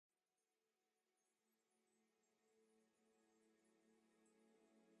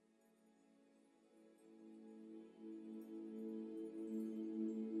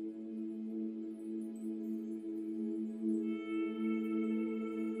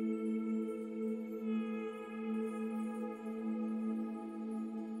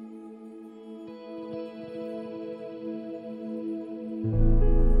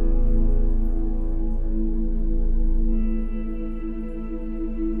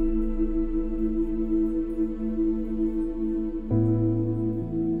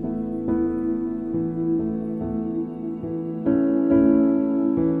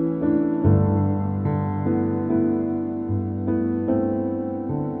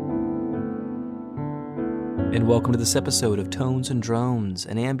and welcome to this episode of Tones and Drones,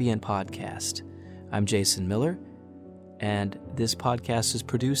 an ambient podcast. I'm Jason Miller, and this podcast is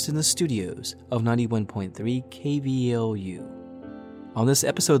produced in the studios of 91.3 KVLU. On this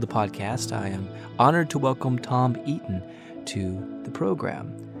episode of the podcast, I am honored to welcome Tom Eaton to the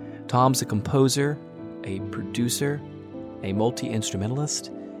program. Tom's a composer, a producer, a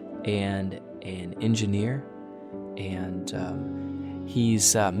multi-instrumentalist, and an engineer, and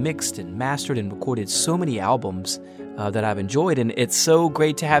he's mixed and mastered and recorded so many albums that I've enjoyed, and it's so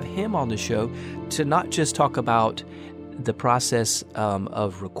great to have him on the show to not just talk about the process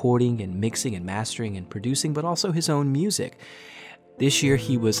of recording and mixing and mastering and producing, but also his own music. This year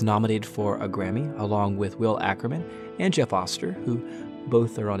he was nominated for a Grammy along with Will Ackerman and Jeff Oster, who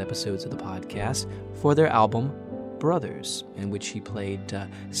both are on episodes of the podcast, for their album Brothers, in which he played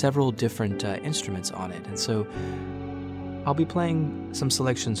several different instruments on it. And so I'll be playing some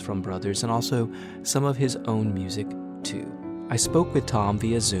selections from Brothers and also some of his own music too. I spoke with Tom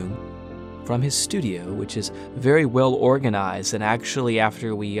via Zoom from his studio, which is very well organized, and actually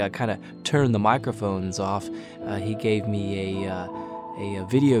after we kind of turned the microphones off, he gave me a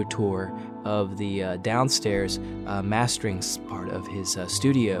video tour of the downstairs mastering part of his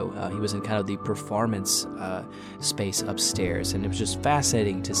studio. He was in kind of the performance space upstairs, and it was just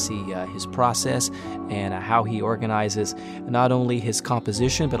fascinating to see his process and how he organizes not only his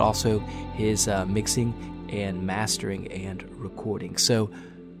composition but also his mixing and mastering and recording. So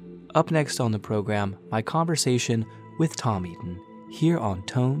up next on the program, my conversation with Tom Eaton here on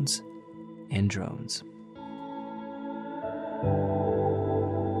Tones and Drones.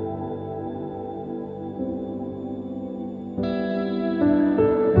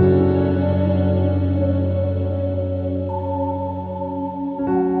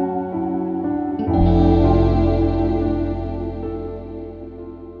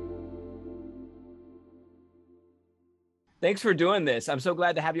 Thanks for doing this. I'm so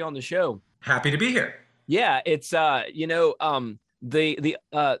glad to have you on the show. Happy to be here. Yeah, it's the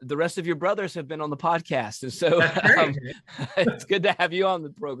rest of your brothers have been on the podcast, and so it's good to have you on the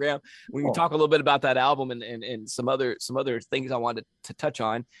program. We can talk a little bit about that album and some other things I wanted to touch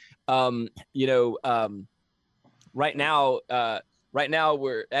on. Right now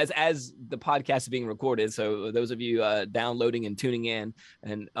we're as the podcast is being recorded. So those of you downloading and tuning in,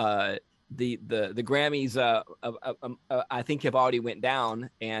 and the Grammys I think have already went down,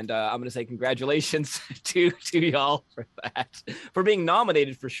 and I'm going to say congratulations to y'all for that, for being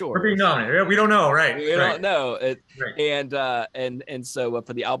nominated for sure. For being nominated, we don't know, right? We don't know it, right. And so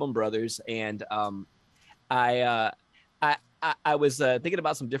for the album Brothers, and I was thinking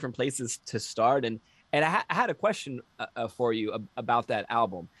about some different places to start, and I had a question for you about that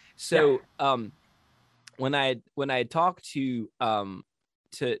album. So when I talked to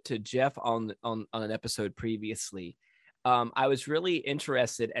Jeff on an episode previously, I was really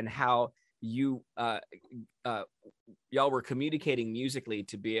interested in how you y'all were communicating musically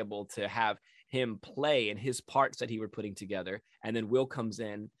to be able to have him play and his parts that he were putting together, and then Will comes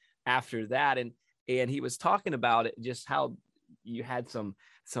in after that, and he was talking about it, just how you had some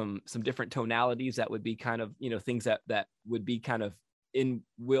different tonalities that would be kind of, things that would be kind of in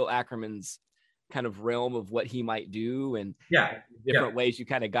Will Ackerman's kind of realm of what he might do, and different ways you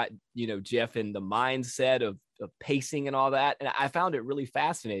kind of got Jeff in the mindset of pacing and all that, and I found it really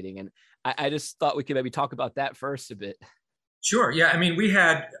fascinating, and I just thought we could maybe talk about that first a bit. Sure. I mean, we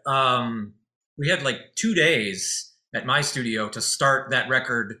had like 2 days at my studio to start that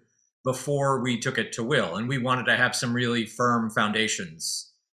record before we took it to Will, and we wanted to have some really firm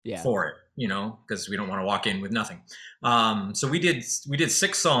foundations for it, because we don't want to walk in with nothing. So we did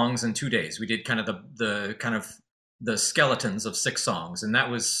 6 songs in 2 days. We did kind of the skeletons of 6 songs, and that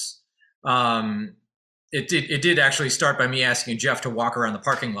was it did actually start by me asking Jeff to walk around the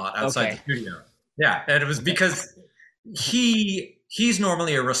parking lot outside the studio. Yeah, and it was because he's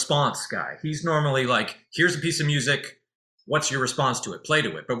normally a response guy. He's normally like, here's a piece of music, what's your response to it? Play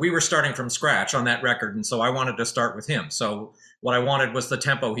to it. But we were starting from scratch on that record, and so I wanted to start with him. So what I wanted was the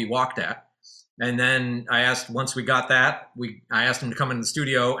tempo he walked at. And then I asked, once we got that, I asked him to come in the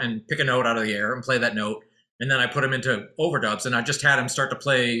studio and pick a note out of the air and play that note. And then I put him into overdubs, and I just had him start to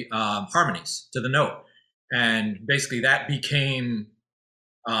play harmonies to the note. And basically that became,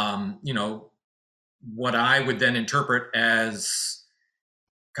 what I would then interpret as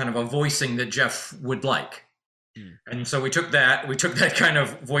kind of a voicing that Jeff would like. And so we took that kind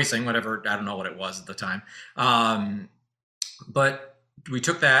of voicing, whatever, I don't know what it was at the time. But we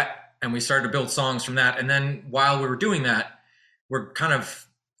took that and we started to build songs from that. And then while we were doing that, we're kind of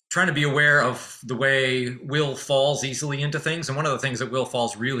trying to be aware of the way Will falls easily into things. And one of the things that Will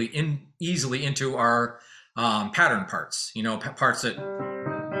falls really easily into are pattern parts, parts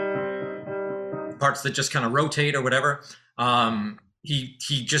that just kind of rotate or whatever.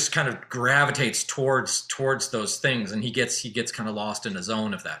 He just kind of gravitates towards those things, and he gets kind of lost in a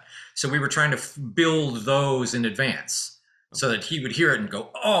zone of that. So we were trying to build those in advance so that he would hear it and go,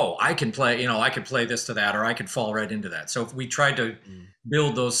 oh, I can play, I could play this to that, or I could fall right into that. So we tried to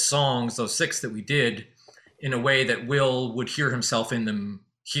build those songs, those 6 that we did, in a way that Will would hear himself in them,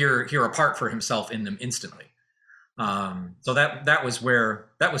 hear a part for himself in them instantly. So that was where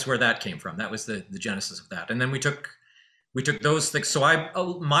that came from. That was the genesis of that. And then we took those things. So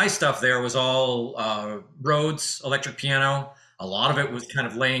my stuff there was all Rhodes electric piano. A lot of it was kind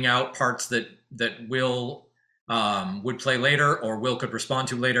of laying out parts that Will would play later, or Will could respond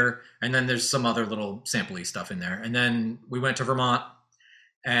to later. And then there's some other little sample-y stuff in there. And then we went to Vermont,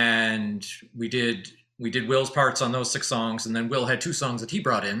 and we did Will's parts on those 6 songs. And then Will had 2 songs that he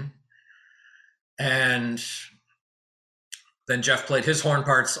brought in. And then Jeff played his horn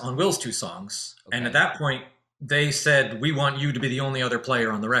parts on Will's 2 songs. Okay. And at that point, they said, we want you to be the only other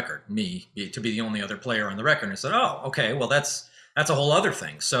player on the record, me to be the only other player on the record. And I said, oh, okay, well, that's a whole other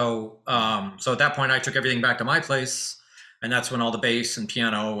thing. So at that point, I took everything back to my place. And that's when all the bass and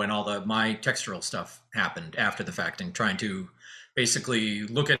piano and all my textural stuff happened after the fact, and trying to basically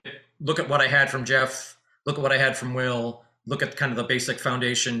look at what I had from Jeff, look at what I had from Will, look at kind of the basic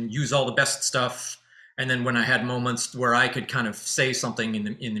foundation, use all the best stuff. And then when I had moments where I could kind of say something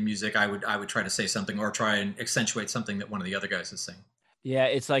in the music, I would try to say something, or try and accentuate something that one of the other guys is saying. Yeah,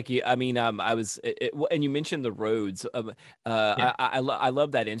 it's like and you mentioned the Rhodes. Yeah. I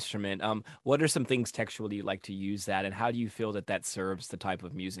love that instrument. What are some things textually you like to use that, and how do you feel that serves the type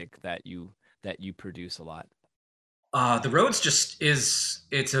of music that you produce a lot? The Rhodes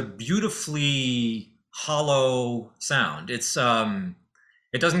it's a beautifully hollow sound. It's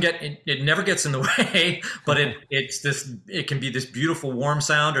it never gets in the way, but it can be this beautiful warm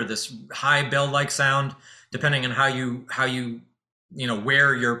sound, or this high bell-like sound, depending on how you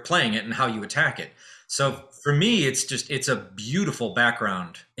where you're playing it and how you attack it. So for me, it's a beautiful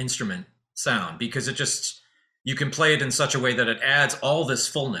background instrument sound, because you can play it in such a way that it adds all this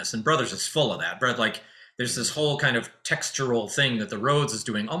fullness. And Brothers is full of that. Like, there's this whole kind of textural thing that the Rhodes is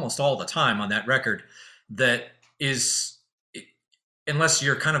doing almost all the time on that record, that is, unless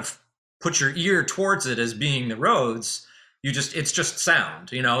you're kind of put your ear towards it as being the Rhodes, it's just sound,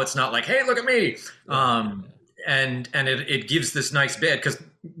 it's not like, hey, look at me. And it gives this nice bit, because,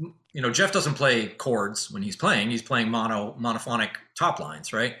 Jeff doesn't play chords when he's playing monophonic top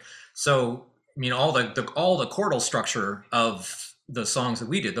lines. Right. So, all the chordal structure of the songs that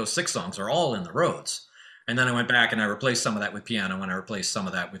we did, those 6 songs, are all in the Rhodes. And then I went back and I replaced some of that with piano, and I replaced some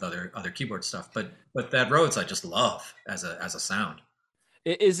of that with other keyboard stuff. But that Rhodes I just love as a sound.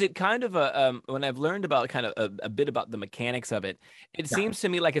 Is it kind of when I've learned about kind of a bit about the mechanics of it, it seems to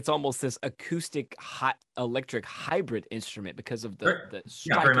me like it's almost this acoustic hot electric hybrid instrument because of the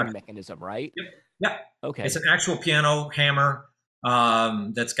striking mechanism, right? Yep. Yeah. Okay. It's an actual piano hammer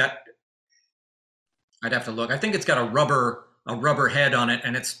that's got, I'd have to look. I think it's got a rubber head on it,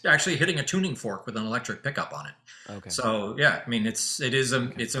 and it's actually hitting a tuning fork with an electric pickup on it. Okay. So yeah, it's an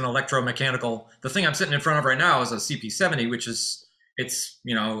electromechanical. The thing I'm sitting in front of right now is a CP70, which is, it's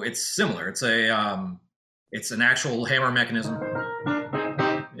similar. It's an actual hammer mechanism,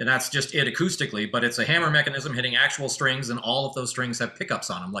 and that's just it acoustically. But it's a hammer mechanism hitting actual strings, and all of those strings have pickups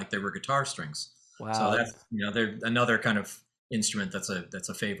on them, like they were guitar strings. Wow. So that's they're another kind of instrument that's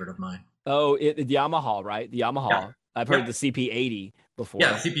a favorite of mine. Oh, the Yamaha, right? The Yamaha. Yeah. I've heard the CP80 before.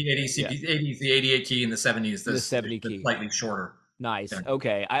 Yeah, CP80 is the 88 key, and the 70 is the 70 key, slightly shorter. Nice. Yeah.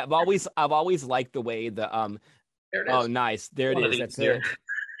 Okay, I've always liked the way the There it is. Oh, nice. There it is. That's it.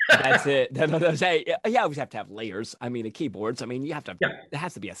 That's it. Hey, yeah, we have to have layers. The keyboards. You have to. Yeah. There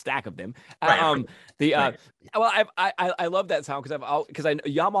has to be a stack of them. Right. Well, I love that sound because I know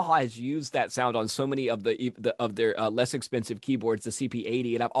Yamaha has used that sound on so many of their less expensive keyboards, the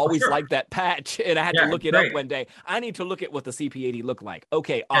CP80, and I've always liked that patch. And I had to look it up one day. I need to look at what the CP80 looked like.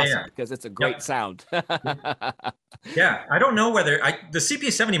 Okay, awesome, because it's a great sound. Yeah, I don't know whether the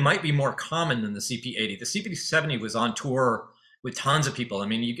CP70 might be more common than the CP80. The CP70 was on tour with tons of people.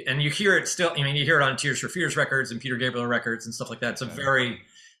 You hear it still. You hear it on Tears for Fears records and Peter Gabriel records and stuff like that. It's a very,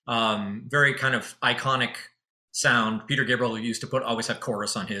 very kind of iconic sound. Peter Gabriel used to always have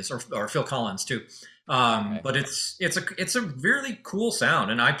chorus on his, or Phil Collins too. But it's a really cool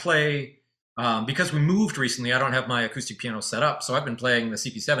sound. And I play because we moved recently. I don't have my acoustic piano set up, so I've been playing the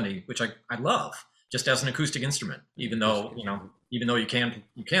CP70, which I love, just as an acoustic instrument. Even though you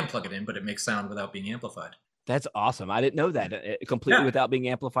can plug it in, but it makes sound without being amplified. That's awesome. I didn't know that completely without being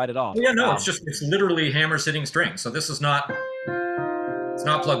amplified at all. Yeah, no, wow. It's literally hammers hitting strings. So this is not, it's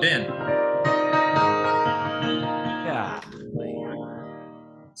not plugged in. Yeah.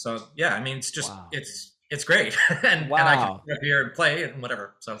 So yeah, I mean, it's just, it's great. and I can come up here and play and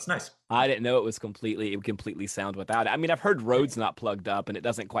whatever. So it's nice. I didn't know it would completely sound without it. I mean, I've heard Rhodes not plugged up and it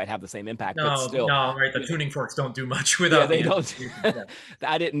doesn't quite have the same impact, but still. No, right. The tuning forks don't do much without. Yeah, they don't.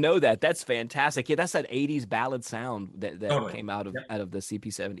 I didn't know that. That's fantastic. Yeah, that's that 80s ballad sound that totally. Came out of the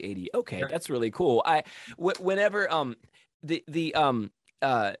CP7080. Okay, that's really cool. Whenever I wanted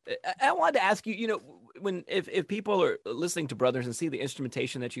to ask you, you know, if people are listening to Brothers and see the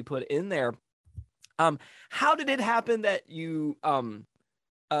instrumentation that you put in there, how did it happen that you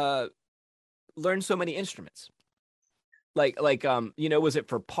learned so many instruments? Like you know, was it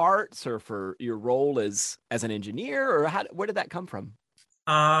for parts or for your role as an engineer, or where did that come from?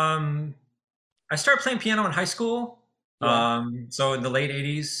 I started playing piano in high school. Yeah. So in the late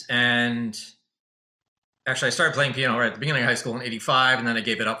 80s, and actually I started playing piano right at the beginning of high school in 85, and then I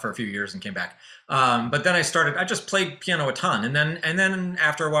gave it up for a few years and came back. But then I just played piano a ton. And then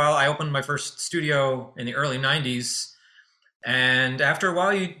after a while, I opened my first studio in the early 90s. And after a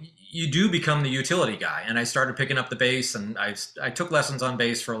while, you do become the utility guy. And I started picking up the bass, and I took lessons on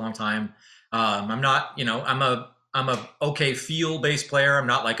bass for a long time. I'm not, you know, I'm a okay feel bass player. I'm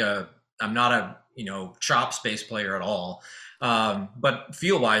not a, you know, chops bass player at all. But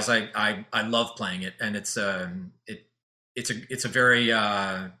feel wise, I love playing it, and it's a very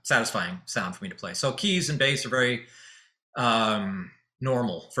satisfying sound for me to play. So keys and bass are very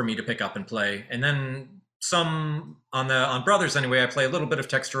normal for me to pick up and play. And then some on Brothers anyway, I play a little bit of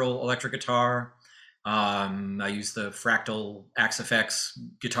textural electric guitar. I use the Fractal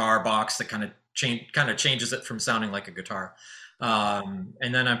Axe-Fx guitar box that kind of changes it from sounding like a guitar. And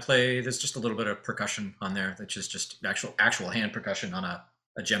then there's just a little bit of percussion on there, which is just actual hand percussion on a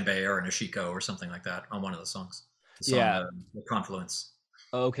djembe or an ashiko or something like that on one of the songs. The Confluence.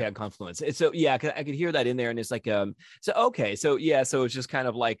 Okay, on Confluence. So yeah, I could hear that in there, and it's like so it's just kind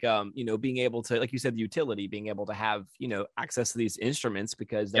of like you know, being able to, like you said, the utility, being able to have, you know, access to these instruments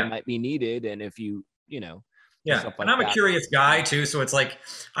because they might be needed, and if you know. Yeah, and I'm a curious guy too, so it's like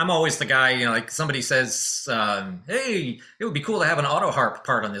I'm always the guy, you know, like somebody says, "Hey, it would be cool to have an auto harp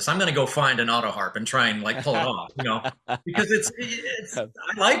part on this." I'm going to go find an auto harp and try and like pull it off, you know, because it's I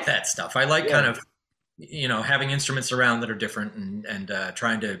like that stuff. I like kind of, you know, having instruments around that are different and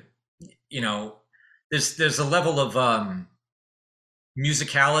trying to, you know, there's a level of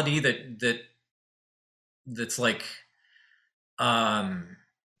musicality that's like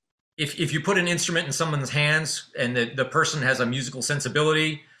if you put an instrument in someone's hands and the person has a musical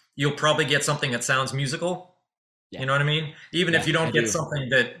sensibility, you'll probably get something that sounds musical. Yeah. You know what I mean? Even if you don't get something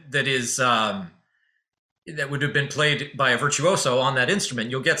that is that would have been played by a virtuoso on that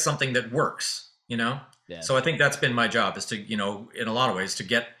instrument, you'll get something that works, you know? Yeah. So I think that's been my job, is to, you know, in a lot of ways to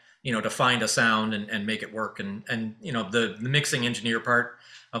get, you know, to find a sound and make it work. And you know, the mixing engineer part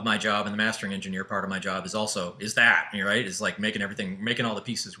of my job and the mastering engineer part of my job is that, right? Is like making all the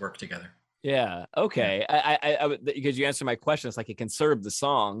pieces work together. Yeah. Okay. I because you answered my question, it's like it can serve the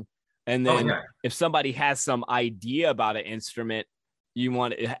song. And then if somebody has some idea about an instrument, you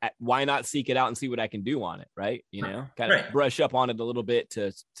want to, why not seek it out and see what I can do on it? Right. You know, kind of brush up on it a little bit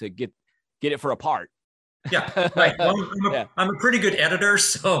to get it for a part. Yeah, right. Well, I'm a pretty good editor,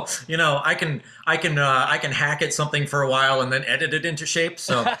 so you know I can hack at something for a while and then edit it into shape.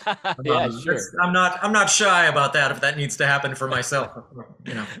 So sure. I'm not shy about that if that needs to happen for myself.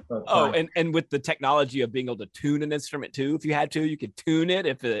 You know. And with the technology of being able to tune an instrument too, if you had to, you could tune it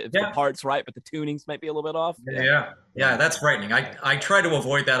if the part's right, but the tunings might be a little bit off. Yeah, that's frightening. I try to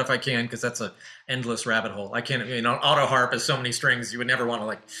avoid that if I can, because that's an endless rabbit hole. I can't. You know, auto harp has so many strings, you would never want to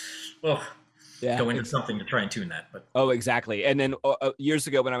go into something to try and tune that. But exactly. And then years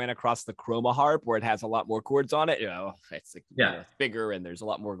ago when I ran across the Chroma harp, where it has a lot more chords on it, you know, it's like, you know, bigger and there's a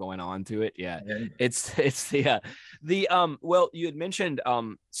lot more going on to it. It's well, you had mentioned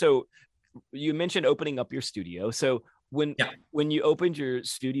so you mentioned opening up your studio. So when you opened your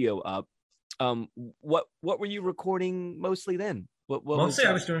studio up, what were you recording mostly then? Mostly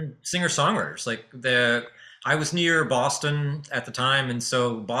I was doing singer-songwriters. I was near Boston at the time, and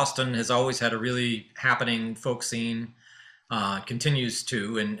so Boston has always had a really happening folk scene, continues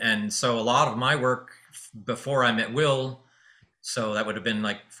to, and so a lot of my work before I met Will, so that would have been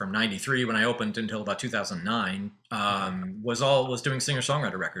like from '93 when I opened until about 2009, was doing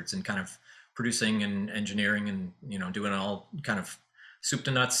singer-songwriter records and kind of producing and engineering and, you know, doing all kind of soup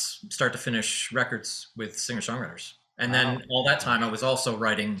to nuts, start to finish records with singer-songwriters. And then all that time I was also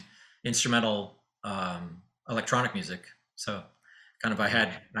writing instrumental electronic music. So kind of I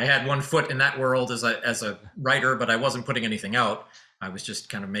had one foot in that world as a writer, but I wasn't putting anything out. I was just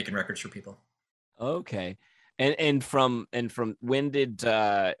kind of making records for people. Okay. And from when did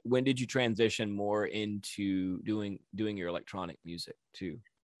you transition more into doing your electronic music too?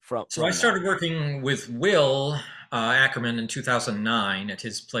 So I started working with Will Ackerman in 2009 at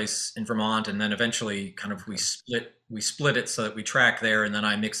his place in Vermont, and then eventually kind of we split it so that we track there, and then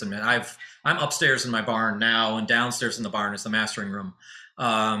I mix them in. I'm upstairs in my barn now, and downstairs in the barn is the mastering room.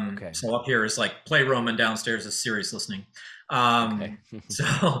 So up here is like playroom, and downstairs is serious listening.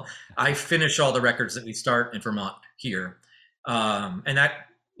 So I finish all the records that we start in Vermont here, and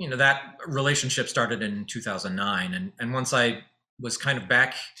that relationship started in 2009, and once I was kind of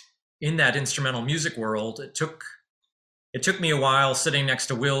back in that instrumental music world, it took me a while sitting next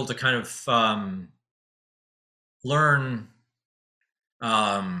to Will to kind of learn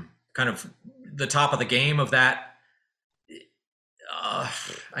kind of the top of the game of that.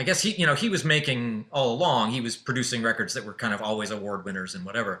 I guess he was making all along. He was producing records that were kind of always award winners and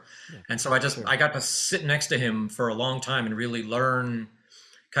whatever. Yeah, and so I got to sit next to him for a long time and really learn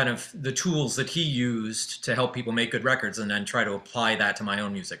kind of the tools that he used to help people make good records, and then try to apply that to my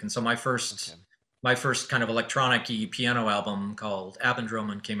own music. And so my first kind of electronic-y piano album called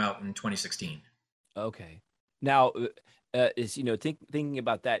Abendromen came out in 2016. Okay. Now, is thinking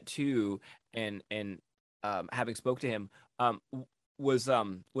about that too, and having spoke to him, was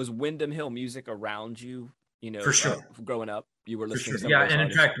Windham Hill music around you? For sure. Growing up, you were listening. For sure. Yeah, and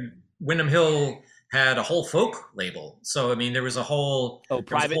in fact, Windham Hill had a whole folk label. So I mean, there was a whole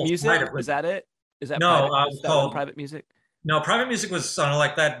private music. Is that it? Is that no? Called private music. No, private music was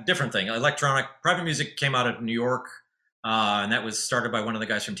like that different thing. Electronic private music came out of New York, and that was started by one of the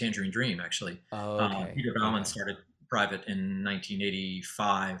guys from Tangerine Dream, actually. Peter Baumann started private in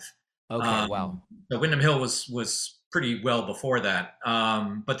 1985. Okay, wow. So Windham Hill was pretty well before that,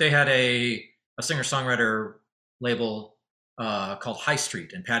 but they had a singer-songwriter label called High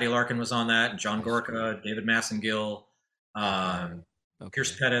Street, and Patty Larkin was on that, and John Gorka, David Massengill,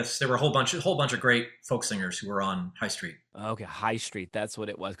 Pierce Pettis. There were a whole bunch of great folk singers who were on High Street. Okay, High Street, that's what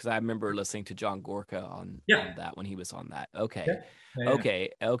it was, because I remember listening to John Gorka on that when he was on that. Okay,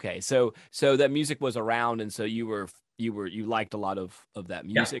 okay. So that music was around, and so you liked a lot of that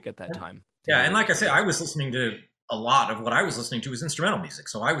music at that time. Yeah, and like I said, I was listening to a lot of what I was listening to was instrumental music.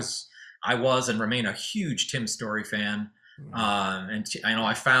 So I was and remain a huge Tim Story fan. And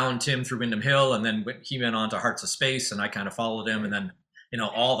I found Tim through Windham Hill, and then he went on to Hearts of Space, and I kind of followed him. And then,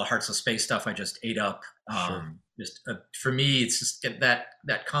 all the Hearts of Space stuff I just ate up. For me, it's just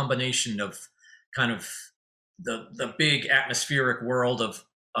that combination of kind of the big atmospheric world of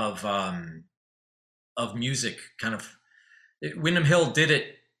music. Kind of Windham Hill did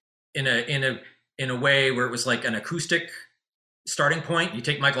it in a way where it was like an acoustic starting point. You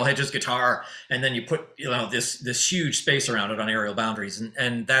take Michael Hedges' guitar, and then you put this huge space around it on Aerial Boundaries,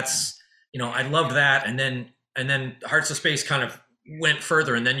 and that's I loved that. And then Hearts of Space kind of went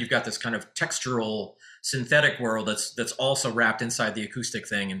further, and then you've got this kind of textural synthetic world that's also wrapped inside the acoustic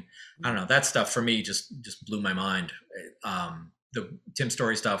thing. And I don't know, that stuff for me just blew my mind. The Tim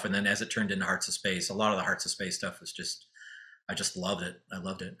Story stuff, and then as it turned into Hearts of Space, a lot of the Hearts of Space stuff was just, I just loved it. I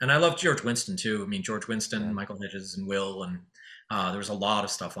loved it. And I loved George Winston too. I mean, George Winston, Michael Hedges, and Will, and there was a lot of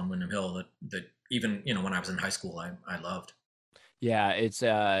stuff on Windham Hill that even when I was in high school, I loved. Yeah, it's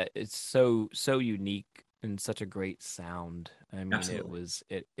so unique and such a great sound. I mean, Absolutely.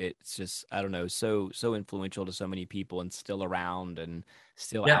 It's just, I don't know, so influential to so many people, and still around and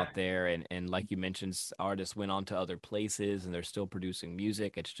still out there. And like you mentioned, artists went on to other places, and they're still producing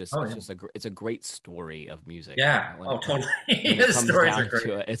music. It's just it's a great story of music. Yeah. Totally. Stories are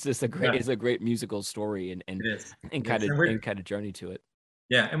great. It's just it's a great musical story, and kind of journey to it.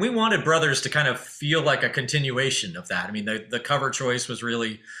 Yeah, and we wanted Brothers to kind of feel like a continuation of that. I mean, the cover choice was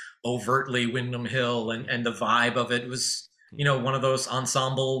really overtly Windham Hill, and the vibe of it was, one of those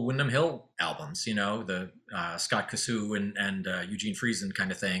ensemble Windham Hill albums, the Scott Cassou and Eugene Friesen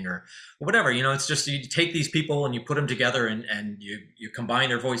kind of thing, or whatever. It's just, you take these people and you put them together, and you combine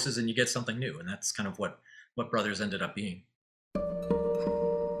their voices, and you get something new. And that's kind of what Brothers ended up being.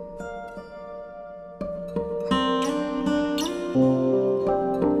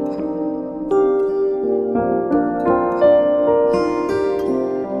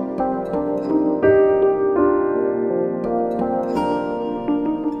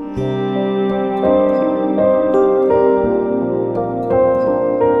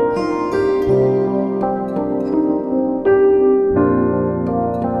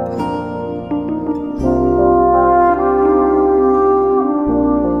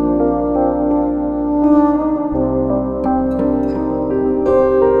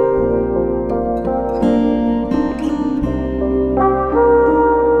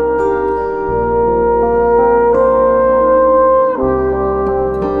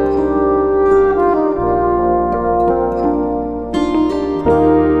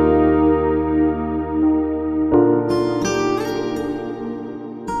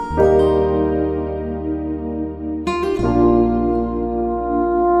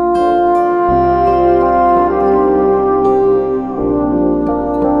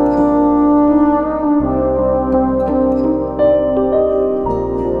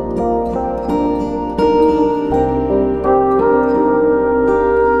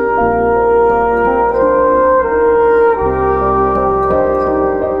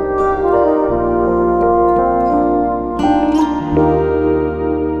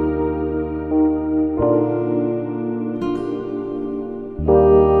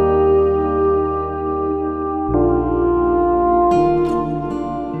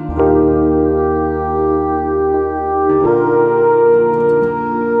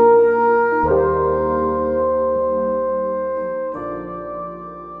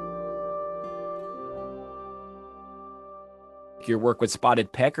 work with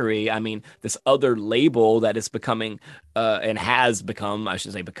Spotted Peccary, I mean, this other label that is becoming, and has become, I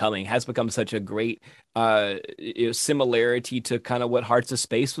should say becoming, has become such a great similarity to kind of what Hearts of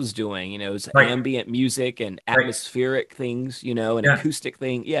Space was doing. It's ambient music and atmospheric things, and acoustic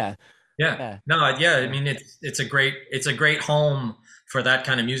thing. Yeah. No, yeah. I mean, it's a great home for that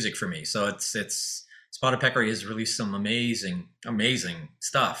kind of music for me. So it's Spotted Peccary has released some amazing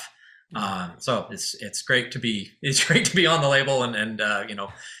stuff. So it's great to be on the label and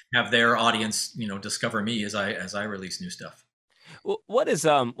have their audience discover me as I release new stuff. Well, what is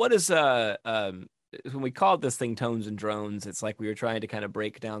when we called this thing Tones and Drones, it's like we were trying to kind of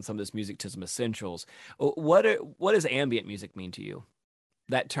break down some of this music to some essentials. What does ambient music mean to you?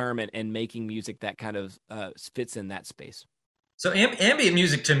 That term and making music that kind of fits in that space. So ambient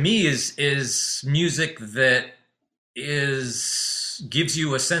music to me is music that gives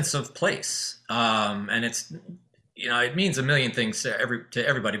you a sense of place, and it's it means a million things to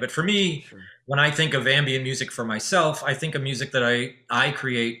everybody. But for me, sure. When I think of ambient music for myself, I think of music that I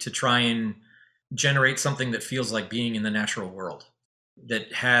create to try and generate something that feels like being in the natural world,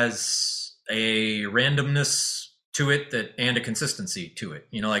 that has a randomness to it and a consistency to it.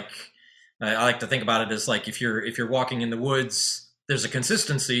 Like I like to think about it as like if you're walking in the woods, there's a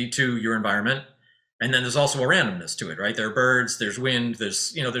consistency to your environment, and then there's also a randomness to it, right? There are birds, there's wind,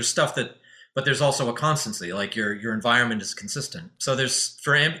 there's stuff but there's also a constancy. Like your environment is consistent. So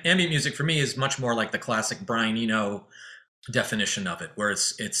for ambient music for me is much more like the classic Brian Eno definition of it, where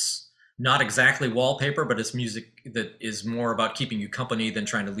it's not exactly wallpaper, but it's music that is more about keeping you company than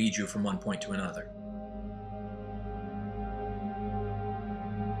trying to lead you from one point to another.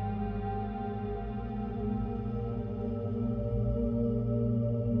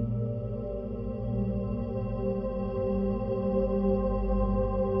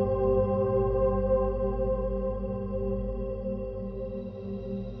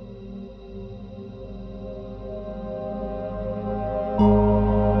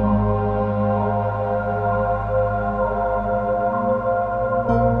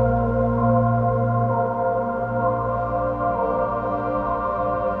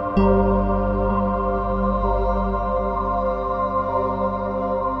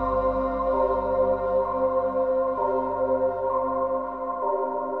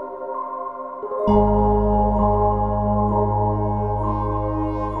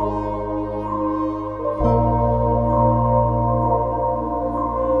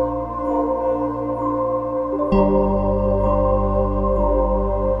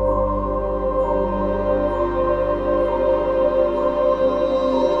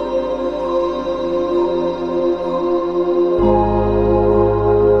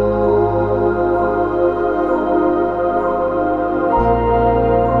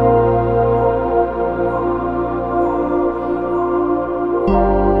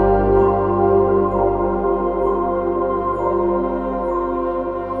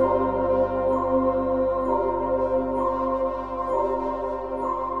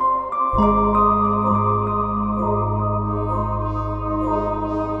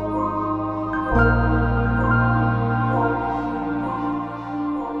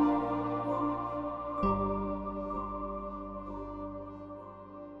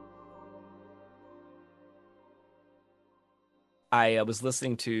 I was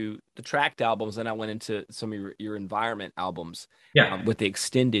listening to the tracked albums, and I went into some of your environment albums, with the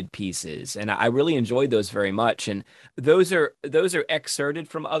extended pieces, and I really enjoyed those very much. And those are excerpted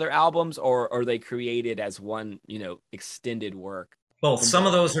from other albums, or are they created as one extended work? Both. Some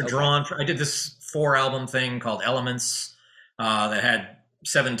of those are drawn. I did this 4-album thing called Elements that had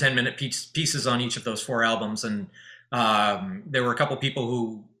 7 10-minute pieces on each of those 4 albums, and there were a couple people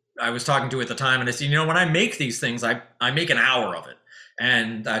who I was talking to at the time, and I said, when I make these things, I make an hour of it.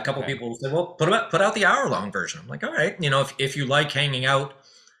 And a couple people said, well, put out the hour-long version. I'm like, all right, if you like hanging out,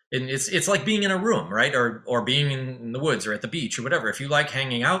 and it's like being in a room, right, or being in the woods or at the beach or whatever. If you like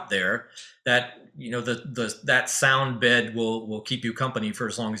hanging out there, that that sound bed will keep you company for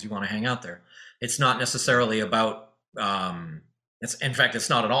as long as you want to hang out there. It's not necessarily about. In fact, it's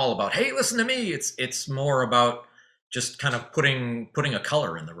not at all about, hey, listen to me. It's more about just kind of putting a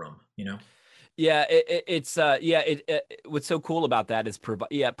color in the room, Yeah, what's so cool about that is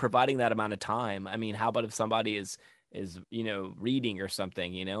providing that amount of time. I mean, how about if somebody is reading or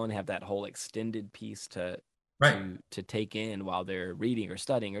something, and have that whole extended piece to right. to take in while they're reading or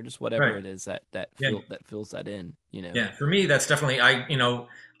studying or just whatever it is that fills that in, you know. Yeah, for me that's definitely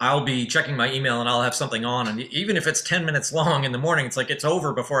I'll be checking my email and I'll have something on, and even if it's 10 minutes long in the morning, it's like it's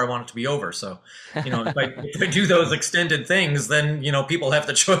over before I want it to be over. So, if I do those extended things, then people have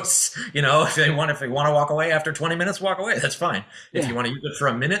the choice. If they want to walk away after 20 minutes, walk away. That's fine. If you want to use it for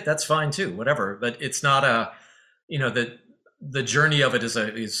a minute, that's fine too. Whatever. But it's not the journey of it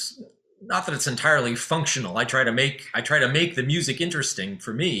is not that it's entirely functional. I try to make the music interesting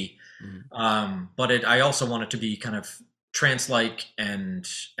for me, but I also want it to be kind of trance-like and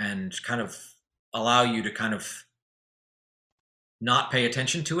kind of allow you to kind of not pay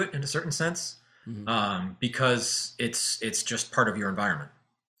attention to it in a certain sense, because it's just part of your environment.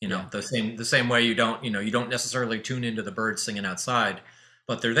 The same way you don't necessarily tune into the birds singing outside,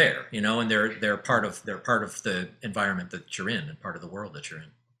 but they're there, and they're part of the environment that you're in and part of the world that you're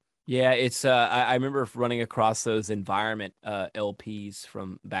in. Yeah, it's I remember running across those environment LPs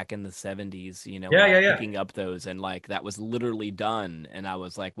from back in the 70s, picking up those, and like that was literally done, and I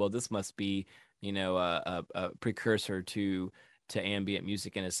was like, well, this must be, a precursor to ambient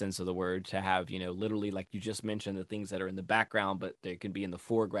music in a sense of the word, to have, literally, like you just mentioned, the things that are in the background, but they could be in the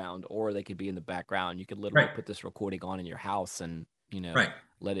foreground or they could be in the background. You could literally put this recording on in your house and,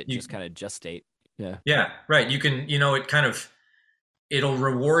 let it just kind of gestate. Yeah. Yeah, right. You can, it kind of, it'll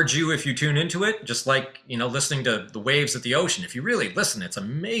reward you if you tune into it, just like, listening to the waves at the ocean. If you really listen, it's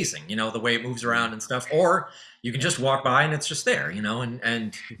amazing, the way it moves around and stuff. Or you can just walk by and it's just there,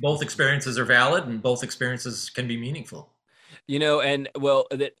 and both experiences are valid and both experiences can be meaningful. And well,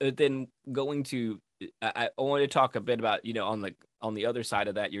 then going to, I wanted to talk a bit about, on the other side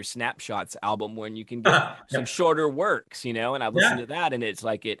of that, your Snapshots album, when you can get some shorter works, and I listened to that, and it's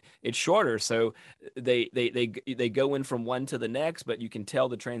like it's shorter, so they go in from one to the next, but you can tell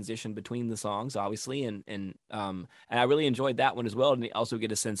the transition between the songs, obviously, and I really enjoyed that one as well, and also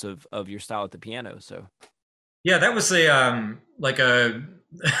get a sense of your style at the piano. So yeah, that was a like a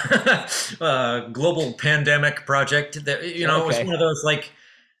global pandemic project that it was one of those, like,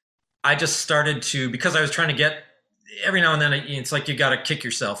 I just started to, because I was trying to get, every now and then it's like you got to kick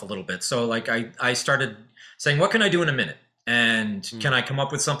yourself a little bit. So like I started saying, what can I do in a minute? And can I come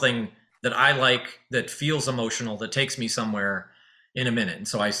up with something that I like, that feels emotional, that takes me somewhere in a minute? And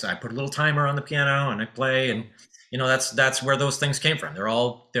so I put a little timer on the piano and I play, and that's where those things came from. They're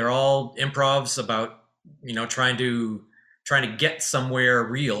all improvs about trying to get somewhere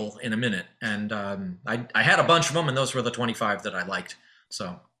real in a minute. And I had a bunch of them, and those were the 25 that I liked.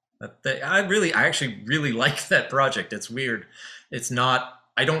 So I actually really like that project. It's weird. It's not,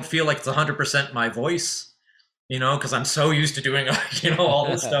 I don't feel like it's 100% my voice, because I'm so used to doing, all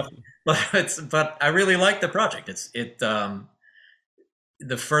this stuff, but I really like the project.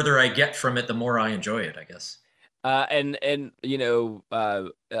 The further I get from it, the more I enjoy it, I guess. I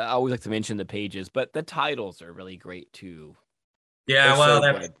always like to mention the pages, but the titles are really great too. Yeah,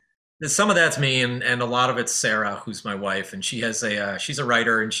 well, some of that's me, and a lot of it's Sarah, who's my wife, and she has she's a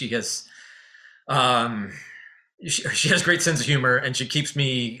writer, and she has she has great sense of humor, and she keeps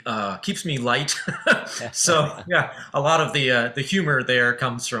me light. So yeah, a lot of the humor there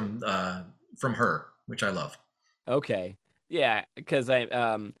comes from her, which I love. Okay, yeah, because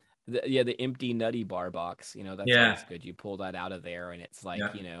the empty nutty bar box, that's always good. You pull that out of there, and it's like,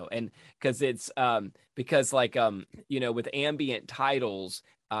 and because it's because like with ambient titles,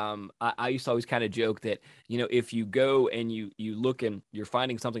 I used to always kind of joke that, if you go and you look and you're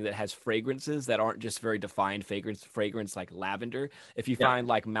finding something that has fragrances that aren't just very defined fragrance like lavender, if you find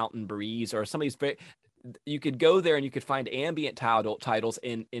like Mountain Breeze or some of these, you could go there and you could find ambient titles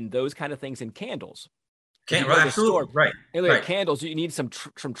in those kind of things in candles. Absolutely. Right. Right. Candles, you need some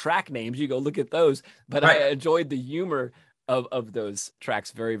track names. You go look at those. But I enjoyed the humor of those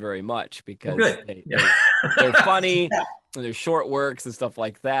tracks very, very much, because they're funny. And they're short works and stuff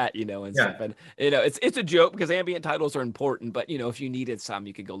like that, and stuff. And it's a joke, because ambient titles are important. But if you needed some,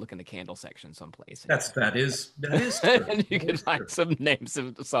 you could go look in the candle section someplace. That is true. And you can find some names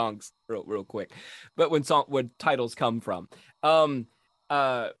of the songs real quick. But when titles come from,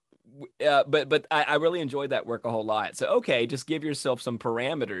 but I really enjoyed that work a whole lot. So, okay, just give yourself some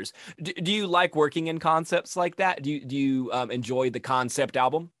parameters. Do you like working in concepts like that? Do you enjoy the concept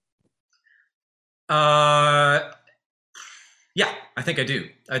album? Yeah, I think I do.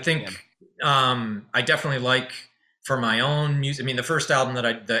 I think I definitely like, for my own music. I mean, the first album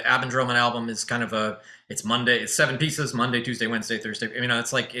the Abendromen album is kind of it's Monday. It's 7 pieces: Monday, Tuesday, Wednesday, Thursday.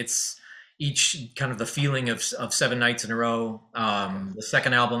 It's like it's each kind of the feeling of 7 nights in a row. The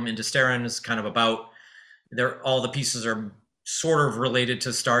second album, Into Starin, is kind of about all the pieces are sort of related to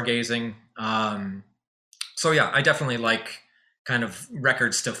stargazing. So yeah, I definitely like kind of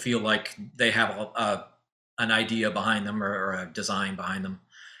records to feel like they have an idea behind them or a design behind them.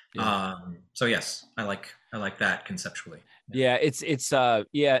 Yeah. So yes, I like that conceptually. Yeah, it's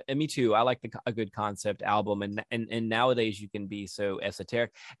yeah, and me too. I like a good concept album, and nowadays you can be so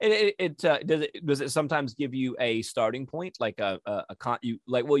esoteric. Does it sometimes give you a starting point, like you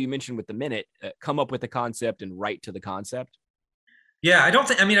like, well, you mentioned with the minute, come up with the concept and write to the concept. Yeah, I don't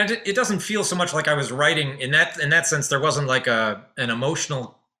think. I mean, it doesn't feel so much like I was writing in that sense. There wasn't like an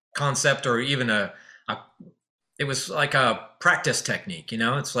emotional concept or even a. It was like a practice technique, you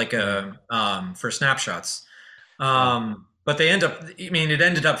know. It's like a for snapshots. But they end up. I mean, it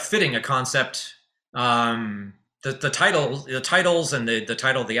ended up fitting a concept. The titles, and the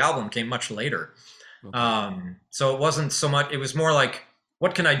title of the album came much later. Okay. So it wasn't so much. It was more like,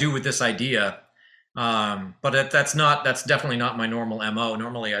 what can I do with this idea? But that's definitely not my normal MO.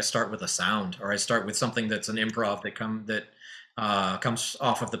 Normally, I start with a sound, or I start with something that's an improv that comes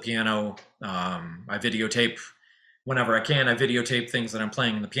off of the piano. I videotape whenever I can. I videotape things that I'm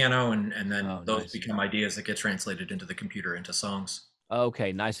playing on the piano, and then those become ideas that get translated into the computer into songs.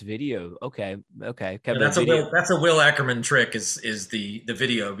 Okay, nice video. Okay. Yeah, that's a Will Ackerman trick is the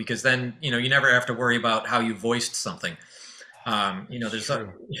video, because then you never have to worry about how you voiced something. There's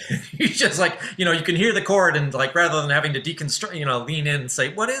you just like, you can hear the chord, and like, rather than having to deconstruct, lean in and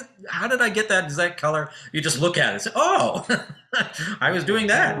say, how did I get that exact color? You just look at it and say, oh, I was doing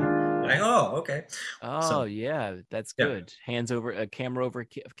that. Like, oh, okay. Oh, yeah, that's good. Yeah. Hands over a camera over.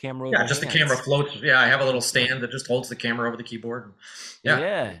 Yeah, just hands. The camera floats. Yeah, I have a little stand that just holds the camera over the keyboard.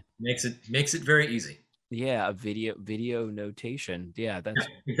 Yeah. Makes it very easy. Yeah, a video notation. Yeah, that's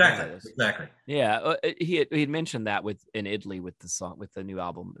exactly. Yeah, he had mentioned that in Italy with the song, with the new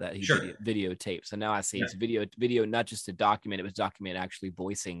album that he videotaped. So now I see it's video not just to document, it was document actually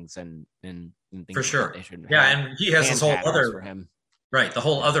voicings and things. For sure. And he has this whole other for him. Right, the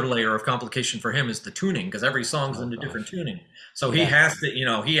whole other layer of complication for him is the tuning, because every song's in a different tuning. So he has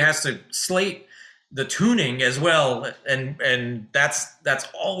to slate the tuning as well, and that's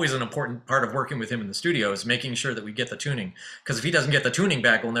always an important part of working with him in the studio, is making sure that we get the tuning, because if he doesn't get the tuning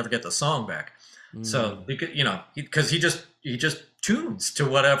back, we'll never get the song back. So because he just tunes to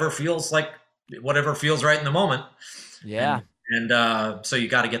whatever feels right in the moment. And so you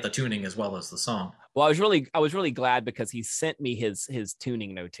got to get the tuning as well as the song. Well, I was really glad, because he sent me his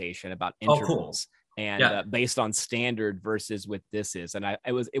tuning notation about intervals. Cool. And based on standard versus what this is. And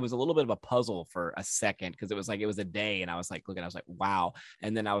it was a little bit of a puzzle for a second, because it was a day, and I was like looking, I was like, wow.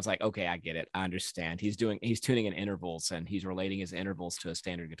 And then I was like, okay, I get it. I understand. He's tuning in intervals, and he's relating his intervals to a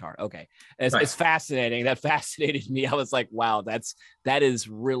standard guitar. Okay. It's fascinating. That fascinated me. I was like, wow, that is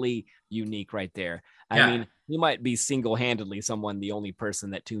really unique right there. I mean, he might be single-handedly the only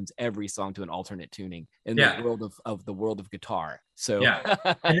person that tunes every song to an alternate tuning in the world of guitar. So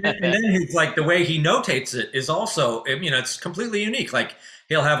and then he's like, the way he notates it is also, it's completely unique. Like,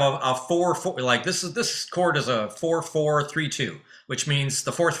 he'll have a 4/4, like this chord is a 4/4/3/2, which means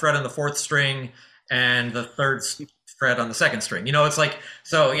the fourth fret on the fourth string and the third fret on the second string. It's like,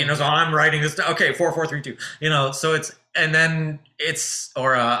 so so I'm writing this. Okay, 4/4/3/2. So it's. And then it's,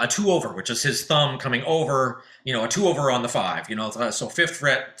 or a 2/over, which is his thumb coming over, a 2/over on the 5, so fifth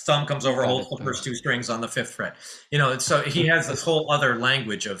fret, thumb comes over, holds the first two strings on the fifth fret, so he has this whole other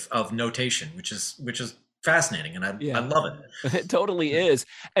language of notation, which is fascinating. And I love it. It totally is.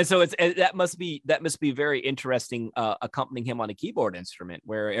 And so that must be very interesting, accompanying him on a keyboard instrument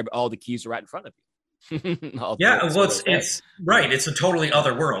where all the keys are right in front of you. Well, it's right. It's a totally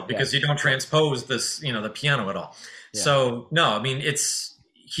other world, because you don't transpose this, the piano at all. Yeah. So no, I mean,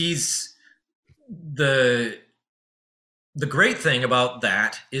 he's the great thing about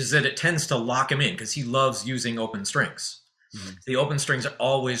that is that it tends to lock him in, because he loves using open strings. Mm-hmm. The open strings are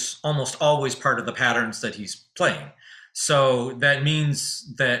almost always part of the patterns that he's playing. So that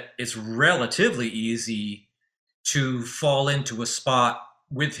means that it's relatively easy to fall into a spot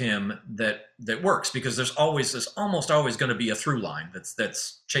with him that works, because there's almost always going to be a through line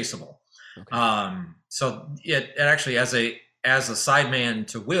that's chaseable. Okay. So it actually, as a sideman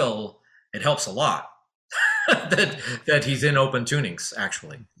to Will, it helps a lot that he's in open tunings,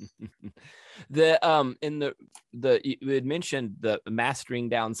 actually. You had mentioned the mastering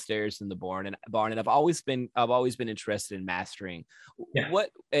downstairs in the barn, and I've always been interested in mastering.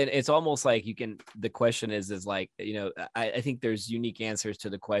 And it's almost like the question is like, I think there's unique answers to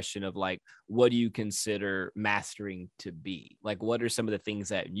the question of like, what do you consider mastering to be? Like, what are some of the things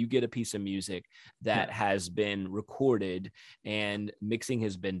that you get a piece of music that has been recorded and mixing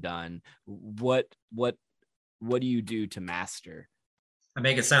has been done? What do you do to master? I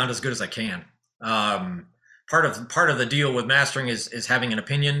make it sound as good as I can. part of the deal with mastering is having an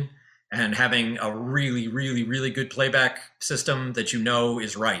opinion and having a really, really, really good playback system that you know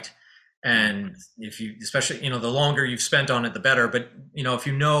is right. And if you, especially, the longer you've spent on it, the better. But, if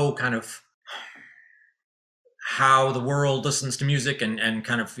you know kind of how the world listens to music and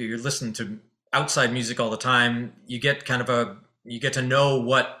kind of you listen to outside music all the time, you get to know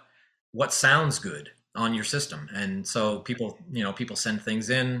what sounds good on your system. And so people send things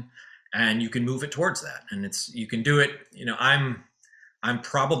in and you can move it towards that. And you can do it. I'm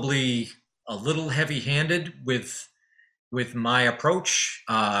probably a little heavy-handed with my approach.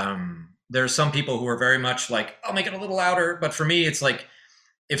 There's some people who are very much like, I'll make it a little louder. But for me, it's like,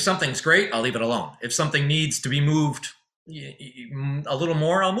 if something's great, I'll leave it alone. If something needs to be moved a little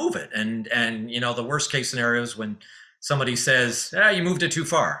more, I'll move it. And the worst case scenario is when somebody says, you moved it too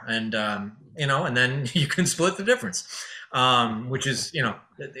far. And, and then you can split the difference, which is,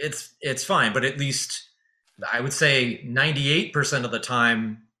 it's fine. But at least I would say 98% of the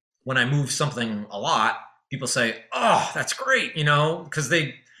time when I move something a lot, people say, oh, that's great, because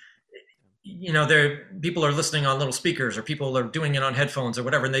people are listening on little speakers, or people are doing it on headphones or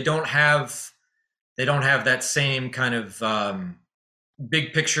whatever, and they don't have that same kind of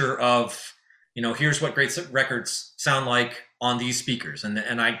big picture of, here's what great records sound like on these speakers. And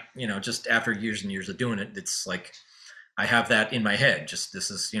I, just after years and years of doing it, it's like I have that in my head. Just this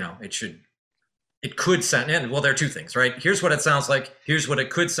is, it could sound, and well, there are two things, right? Here's what it sounds like. Here's what it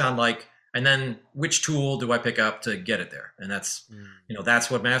could sound like. And then which tool do I pick up to get it there? And that's,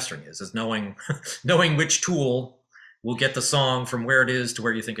 that's what mastering is knowing which tool will get the song from where it is to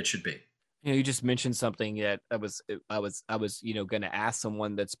where you think it should be. You just mentioned something that I was going to ask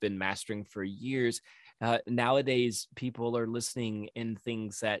someone that's been mastering for years. Nowadays, people are listening in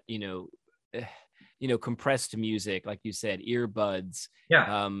things that, compressed music, like you said, earbuds.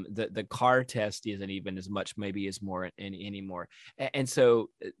 Yeah. The car test isn't even as much, maybe is more anymore. And so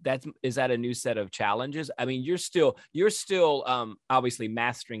is that a new set of challenges? I mean, you're still obviously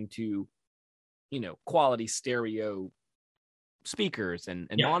mastering to, quality stereo speakers and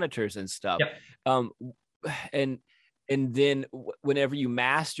monitors and stuff. Yeah. And then whenever you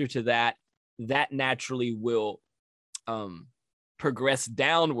master to that naturally will, progress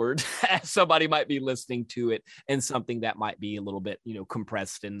downward as somebody might be listening to it, and something that might be a little bit,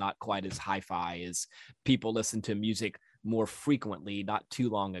 compressed and not quite as hi-fi as people listen to music more frequently, not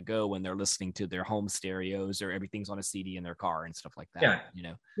too long ago, when they're listening to their home stereos or everything's on a CD in their car and stuff like that.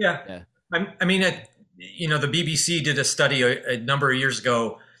 Yeah. I mean, the BBC did a study a number of years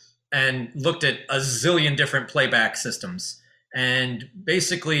ago and looked at a zillion different playback systems. And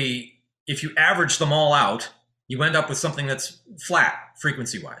basically, if you average them all out, you end up with something that's flat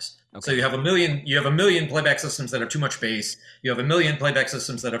frequency-wise. Okay. So you have a million playback systems that have too much bass. You have a million playback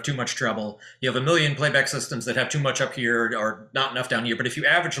systems that have too much treble. You have a million playback systems that have too much up here or not enough down here. But if you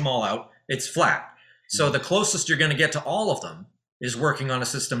average them all out, it's flat. So the closest you're going to get to all of them is working on a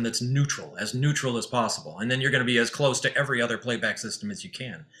system that's neutral as possible. And then you're going to be as close to every other playback system as you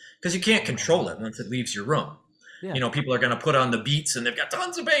can, because you can't control it once it leaves your room. Yeah. People are going to put on the beats and they've got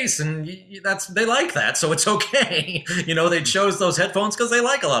tons of bass, and they like that. So it's okay. They chose those headphones because they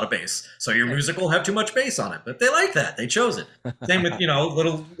like a lot of bass. So your music will have too much bass on it, but they like that. They chose it. Same with,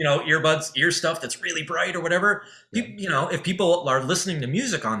 little, earbuds, ear stuff that's really bright or whatever. If people are listening to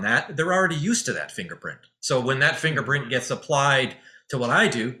music on that, they're already used to that fingerprint. So when that fingerprint gets applied to what I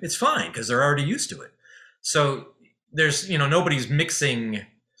do, it's fine because they're already used to it. So there's, nobody's mixing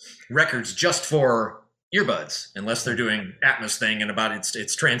records just for earbuds, unless they're doing Atmos thing and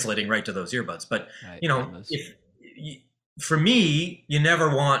it's translating right to those earbuds. But for me, you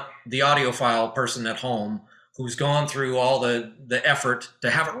never want the audiophile person at home who's gone through all the effort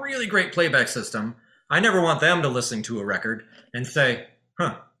to have a really great playback system. I never want them to listen to a record and say,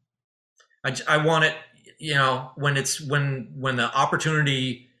 I want it, when the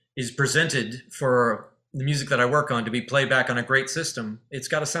opportunity is presented for the music that I work on to be played back on a great system, it's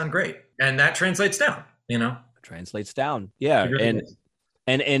got to sound great. And that translates down. Translates down. Yeah. Really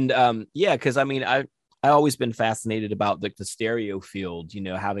because I've always been fascinated about the stereo field,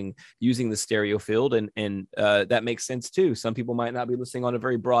 using the stereo field, and that makes sense too. Some people might not be listening on a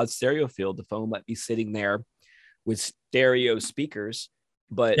very broad stereo field. The phone might be sitting there with stereo speakers,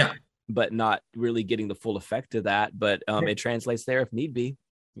 but not really getting the full effect of that. But it translates there if need be.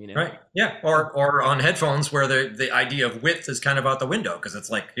 Right. Yeah. Or on headphones where the idea of width is kind of out the window, because it's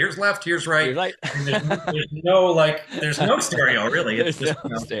like, here's left, here's right. Here's right. There's no stereo really. It's just,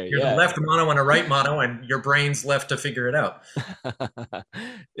 here's a left mono and a right mono, and your brain's left to figure it out.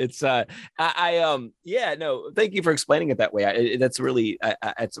 It's yeah, no, thank you for explaining it that way. That's really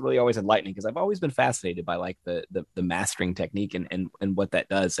it's really always enlightening, because I've always been fascinated by like the mastering technique and what that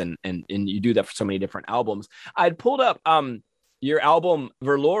does, and you do that for so many different albums. I'd pulled up your album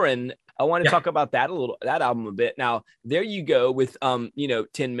Verloren. I want to talk about that album a bit. Now, there you go with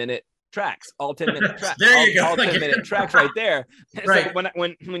 10-minute tracks, all 10-minute tracks. There you go. All 10-minute tracks right there. Right. So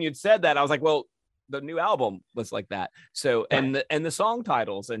when you'd said that, I was like, well, the new album was like that. So, and the song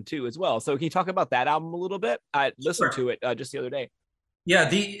titles and too as well. So can you talk about that album a little bit? I listened to it just the other day.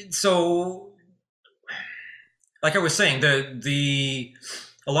 Yeah. So like I was saying,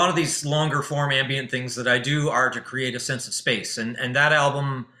 a lot of these longer form ambient things that I do are to create a sense of space. And that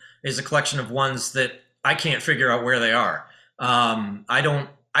album is a collection of ones that I can't figure out where they are. I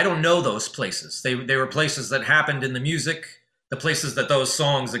don't know those places. They were places that happened in the music, the places that those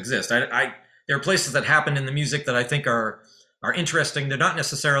songs exist. There are places that happen in the music that I think are interesting. They're not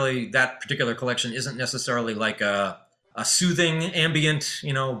necessarily, that particular collection isn't necessarily like a soothing ambient,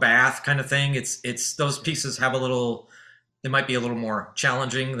 bath kind of thing. It's those pieces have they might be a little more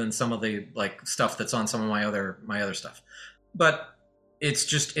challenging than some of the like stuff that's on some of my other stuff. But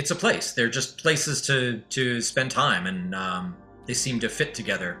it's a place. They're just places to spend time, and they seem to fit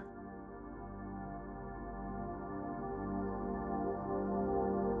together.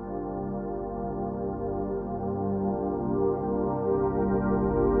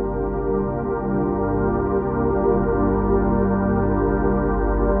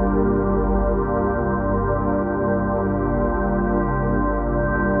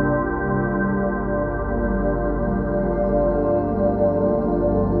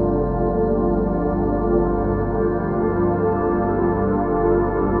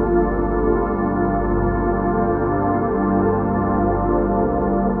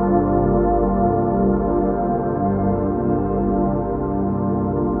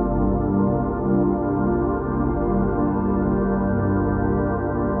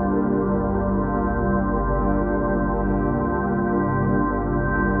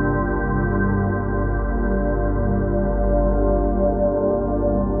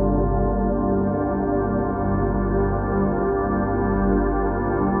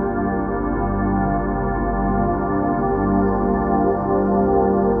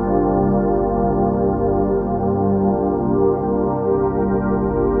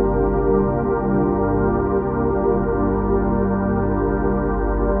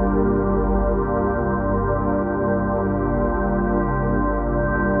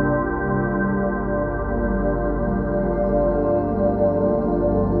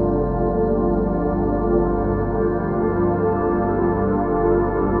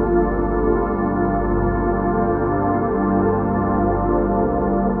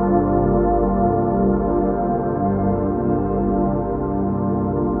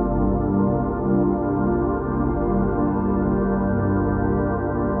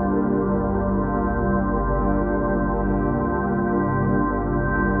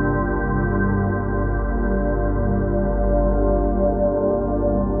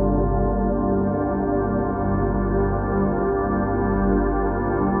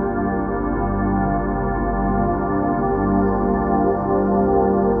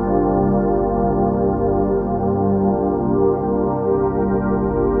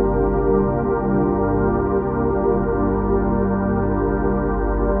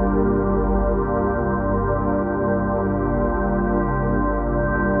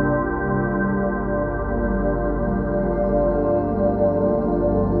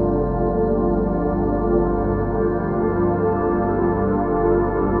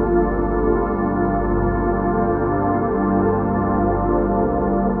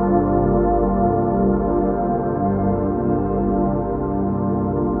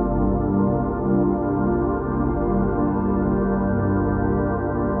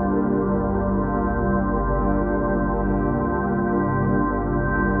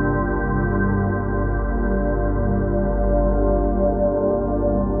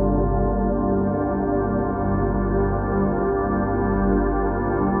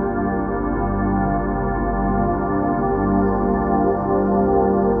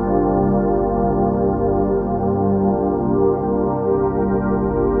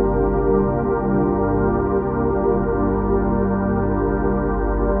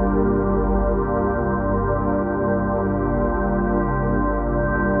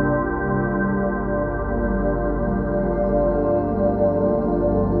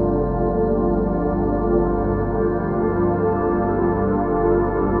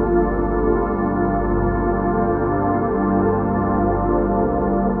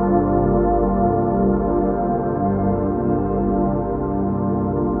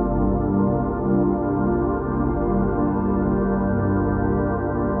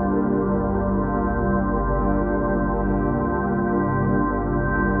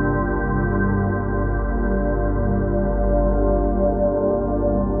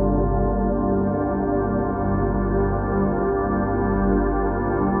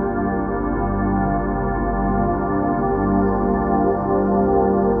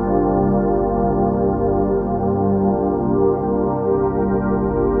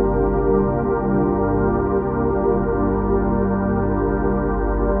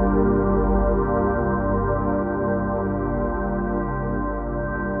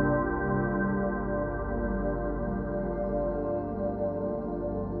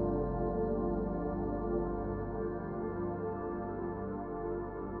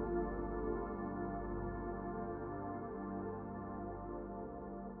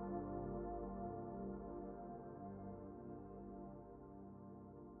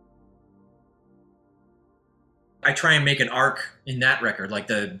 I try and make an arc in that record. Like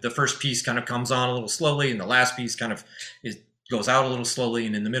the first piece kind of comes on a little slowly, and the last piece kind of goes out a little slowly,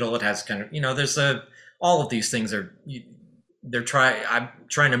 and in the middle it has kind of, there's all of these things I'm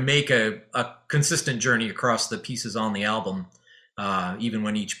trying to make a consistent journey across the pieces on the album, even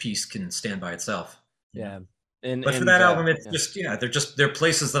when each piece can stand by itself. Yeah. But for that album, it's they're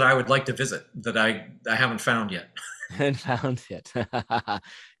places that I would like to visit that I haven't found yet. And found it.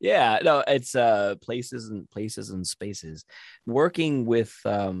 Yeah, no, it's places and spaces. Working with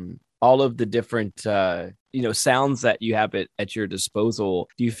all of the different sounds that you have at your disposal,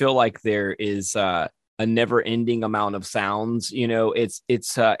 do you feel like there is a never-ending amount of sounds?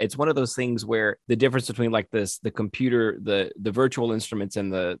 It's one of those things where the difference between like the computer, the virtual instruments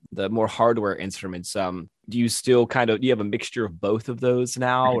and the more hardware instruments, do you still do you have a mixture of both of those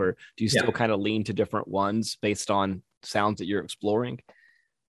now, or do you still kind of lean to different ones based on sounds that you're exploring?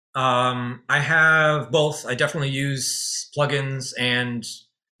 I have both. I definitely use plugins and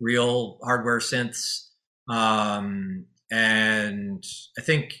real hardware synths. And I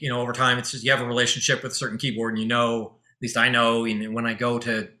think, over time, it's just, you have a relationship with a certain keyboard, and at least I know, when I go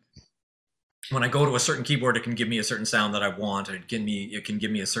to a certain keyboard, it can give me a certain sound that I want. It can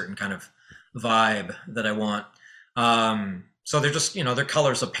give me a certain kind of vibe that I want. So they're just, they're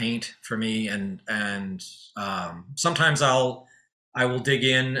colors of paint for me. And sometimes I will dig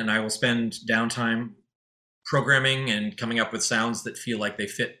in and I will spend downtime programming and coming up with sounds that feel like they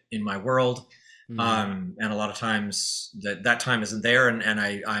fit in my world. And a lot of times that time isn't there, and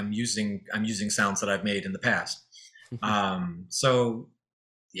I'm using sounds that I've made in the past. So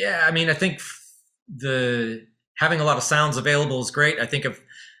yeah, I mean, I think having a lot of sounds available is great. I think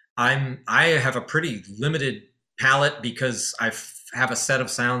I have a pretty limited palette because I have a set of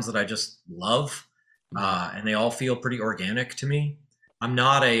sounds that I just love, and they all feel pretty organic to me. I'm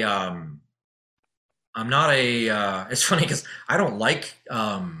not a it's funny because I don't like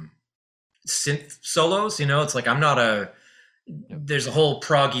synth solos. It's like there's a whole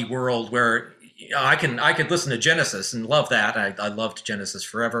proggy world where I could listen to Genesis and love that. I loved Genesis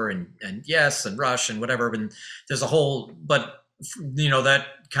forever, and Yes and Rush and whatever. And there's a whole, but that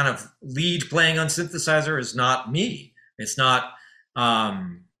kind of lead playing on synthesizer is not me. It's not.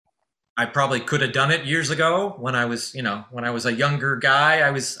 I probably could have done it years ago when I was a younger guy.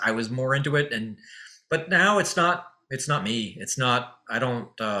 I was more into it, but now it's not me. It's not. I don't.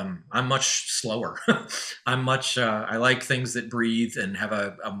 I'm much slower. I'm much. I like things that breathe and have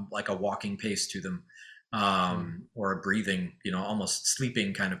a walking pace to them, or a breathing, almost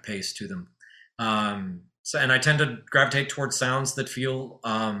sleeping kind of pace to them. So, and I tend to gravitate towards sounds that feel,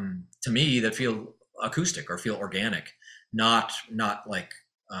 to me, that feel acoustic or feel organic, not like.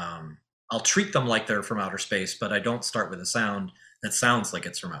 I'll treat them like they're from outer space, but I don't start with a sound that sounds like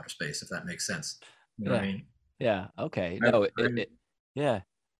it's from outer space, if that makes sense. You know what I mean? Yeah. Okay. No. Yeah.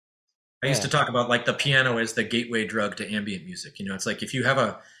 I used to talk about like the piano as the gateway drug to ambient music. It's like if you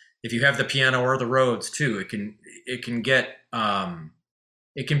have the piano or the Rhodes too, it can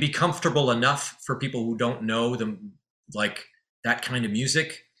be comfortable enough for people who don't know them, like that kind of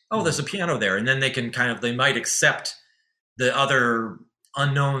music. Oh, there's a piano there, and then they might accept the other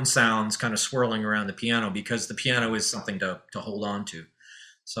unknown sounds kind of swirling around the piano because the piano is something to hold on to.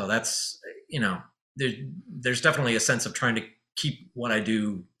 So that's, there's definitely a sense of trying to keep what I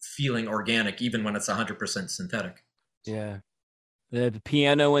do feeling organic, even when it's 100% synthetic. Yeah. The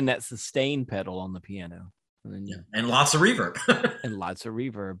piano and that sustain pedal on the piano. And lots of reverb. And lots of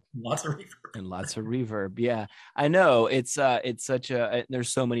reverb. And lots of reverb. Yeah, I know. It's such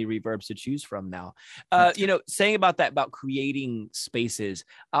there's so many reverbs to choose from now. Saying about creating spaces,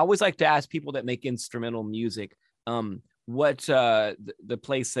 I always like to ask people that make instrumental music, what the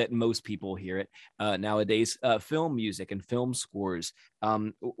place that most people hear it nowadays, film music and film scores.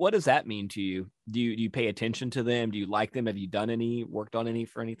 What does that mean to you? Do you pay attention to them? Do you like them? Have you worked on any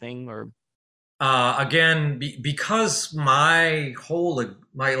for anything, or? Again, because I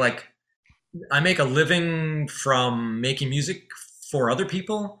make a living from making music for other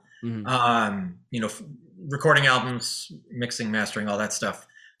people, recording albums, mixing, mastering, all that stuff.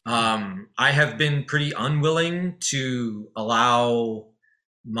 I have been pretty unwilling to allow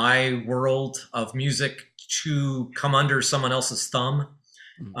my world of music to come under someone else's thumb.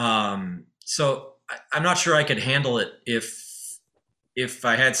 So I'm not sure I could handle it if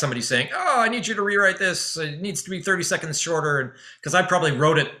I had somebody saying, "Oh, I need you to rewrite this. It needs to be 30 seconds shorter," because I probably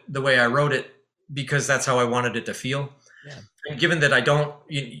wrote it the way I wrote it because that's how I wanted it to feel. Yeah. And given that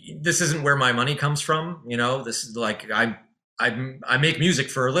this isn't where my money comes from. This is like I make music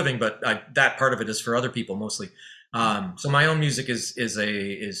for a living, but that part of it is for other people mostly. So my own music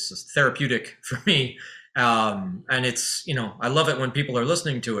is therapeutic for me, And it's, I love it when people are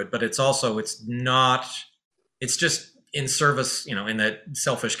listening to it, but it's just in service, in that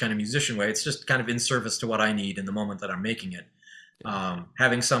selfish kind of musician way. It's just kind of in service to what I need in the moment that I'm making it.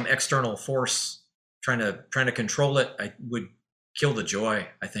 Having some external force trying to control it, I would kill the joy,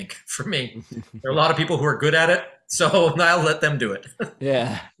 I think, for me. There are a lot of people who are good at it, so I'll let them do it.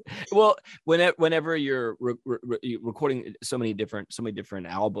 Yeah. Well, whenever you're recording so many different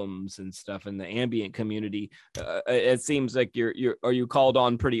albums and stuff in the ambient community, it seems like are you called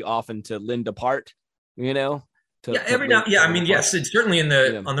on pretty often to lend a part, every now. Yeah, I mean, yes, it's certainly on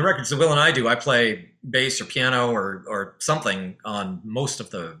the records that Will and I do. I play bass or piano or something on most of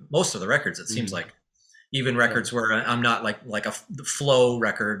the records. It seems like, even records where I'm not like the Flow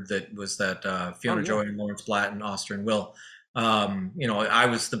record that was that Fiona Joy and Lawrence Blatt and Oster and Will. I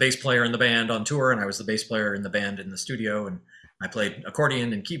was the bass player in the band on tour, and I was the bass player in the band in the studio, and I played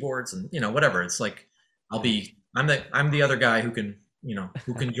accordion and keyboards and whatever. It's like I'm the other guy who can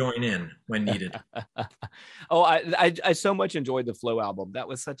join in when needed. Oh, I so much enjoyed the Flow album. That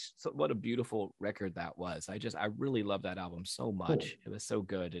was what a beautiful record that was. I really love that album so much. Cool. It was so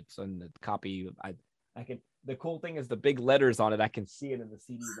good. It's on the copy. The cool thing is the big letters on it. I can see it in the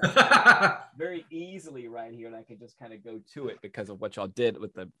CD very easily right here, and I can just kind of go to it because of what y'all did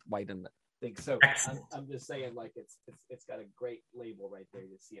with the white and the thing. So I'm just saying, like, it's got a great label right there.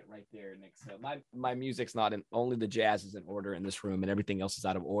 You see it right there next to my music's not in, only the jazz is in order in this room, and everything else is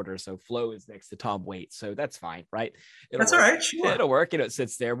out of order. So Flow is next to Tom Waits, so that's fine, right? That's work. All right. Sure. It'll work. It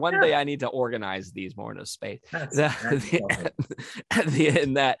sits there. One day I need to organize these more in a space.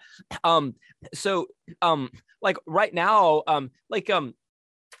 So like right now, are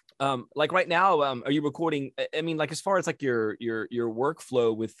you recording? I mean, like, as far as like your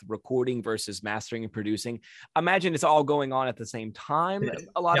workflow with recording versus mastering and producing, I imagine it's all going on at the same time.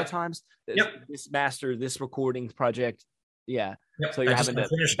 A lot of times, this recording project. Yeah. Yep. So you're having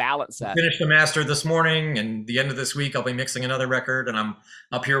to balance that. Finished the master this morning, and the end of this week I'll be mixing another record, and I'm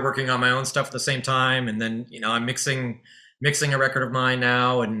up here working on my own stuff at the same time. And then, I'm mixing a record of mine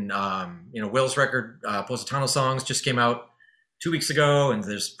now, and Will's record, Positano Songs, just came out 2 weeks ago, and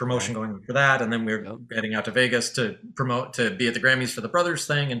there's promotion going for that. And then we're heading out to Vegas to be at the Grammys for the Brothers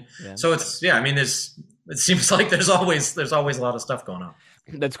thing. And so it seems like there's always a lot of stuff going on.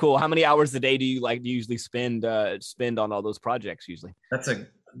 That's cool. How many hours a day do you usually spend on all those projects usually?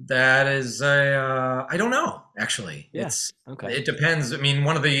 That is I don't know, actually. Yeah. It depends. I mean,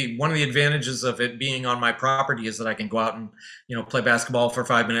 one of the advantages of it being on my property is that I can go out and, play basketball for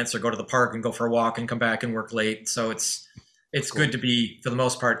 5 minutes, or go to the park and go for a walk and come back and work late. So it's cool. Good to be, for the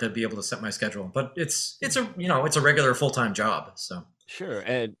most part, to be able to set my schedule, but it's a regular full-time job. So sure.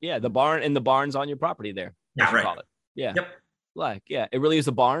 And the barn's on your property there. Yeah. Right. Call it. Yeah. Yep. Like, it really is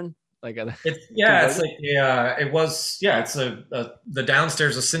a barn. Like it's the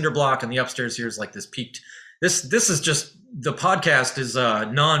downstairs a cinder block, and the upstairs here is like this peaked. This is just, the podcast is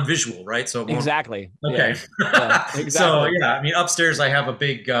non-visual, right? So exactly. Okay. Yeah, exactly. So I mean, upstairs I have a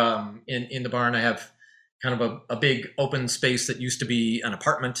big in the barn I have kind of a big open space that used to be an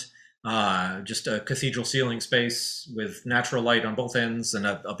apartment, just a cathedral ceiling space with natural light on both ends, and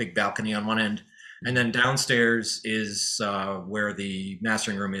a big balcony on one end. And then downstairs is where the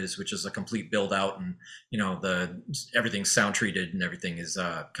mastering room is, which is a complete build out, and everything's sound treated, and everything is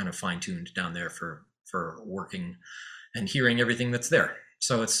kind of fine tuned down there for working and hearing everything that's there.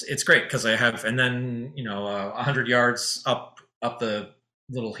 So it's great because I have, and then 100 yards up the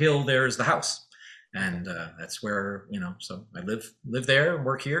little hill there is the house, and that's where so I live there and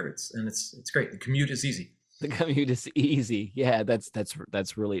work here. It's great. The commute is easy. The commute is easy. Yeah, that's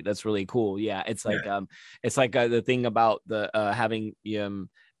really cool. Yeah, it's like the thing about the having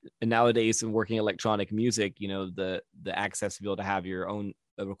nowadays and working electronic music, the access to be able to have your own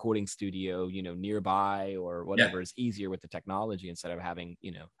recording studio, nearby or whatever is easier with the technology, instead of having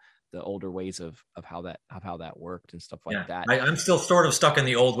the older ways of how that worked and stuff like that. I'm still sort of stuck in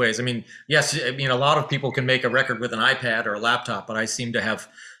the old ways. I mean, yes, a lot of people can make a record with an iPad or a laptop, but I seem to have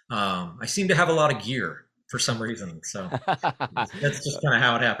a lot of gear for some reason. So that's just kind of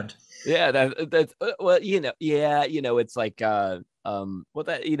how it happened. Yeah, that's well, it's like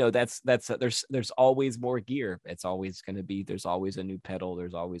there's always more gear. It's always going to be, there's always a new pedal,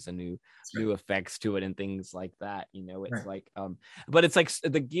 there's always a new effects to it and things like that. It's like but it's like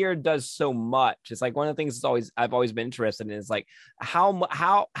the gear does so much. It's like one of the things I've always been interested in is like how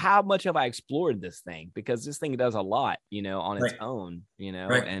much have I explored this thing, because this thing does a lot, on its own,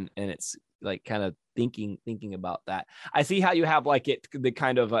 and it's like kind of thinking about that. I see how you have like the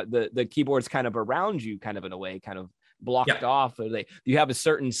kind of the keyboards kind of around you, kind of in a way, kind of blocked off? Or do you have a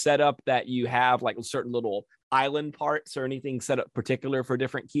certain setup that you have, like certain little island parts or anything set up particular for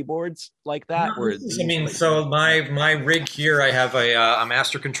different keyboards like that? So my rig here, I have a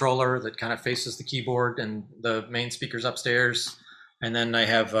master controller that kind of faces the keyboard and the main speakers upstairs, and then I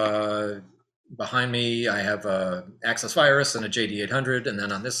have behind me I have a Access Virus and a JD800, and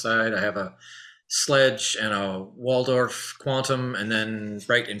then on this side I have a Sledge and a Waldorf Quantum, and then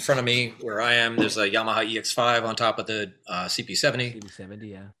right in front of me where I am, there's a Yamaha EX5 on top of the CP70. CP70,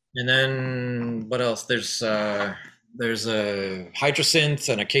 yeah. And then what else? There's a Hydrasynth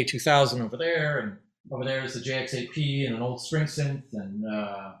and a K2000 over there, and over there is the JX8P and an old string synth, and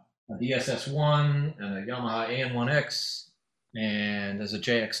a DSS1 and a Yamaha AN1X, and there's a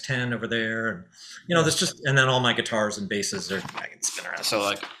JX10 over there, and there's just, and then all my guitars and basses I can spin around. So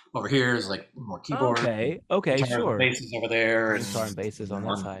like over here is like more keyboard. Okay, sure. Basses over there, and guitar and basses on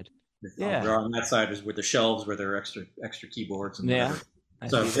that side. Yeah, on that side is where the shelves where there are extra keyboards and whatever.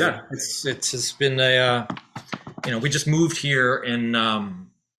 So it's been we just moved here in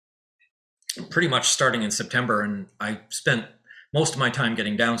pretty much starting in September, and I spent most of my time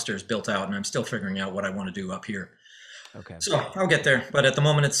getting downstairs built out, and I'm still figuring out what I want to do up here. Okay. So I'll get there, but at the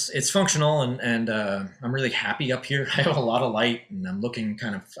moment it's functional, and I'm really happy up here. I have a lot of light, and I'm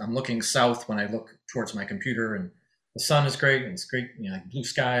looking south when I look towards my computer, and the sun is great, and it's great, blue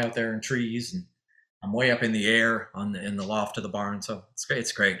sky out there and trees, and I'm way up in the air in the loft of the barn, so it's great.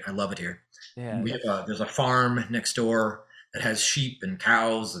 It's great. I love it here. Yeah. There's a farm next door that has sheep and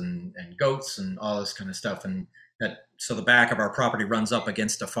cows and goats and all this kind of stuff, so the back of our property runs up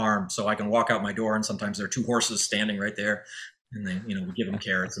against a farm, so I can walk out my door, and sometimes there are two horses standing right there, and then we give them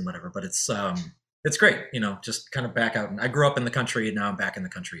carrots and whatever. But it's great, just kind of back out. And I grew up in the country, and now I'm back in the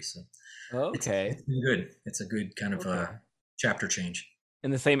country, so okay, it's been good. It's a good kind of chapter change.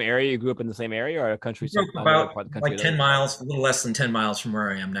 In the same area? You grew up in the same area, or a country? About like 10 miles, a little less than 10 miles from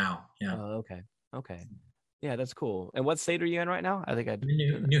where I am now. Yeah. Oh, okay. Yeah, that's cool. And what state are you in right now? I think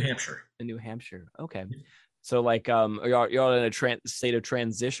New Hampshire. In New Hampshire. Okay. So like, you're in a state of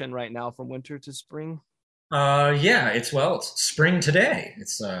transition right now from winter to spring? Yeah, it's spring today.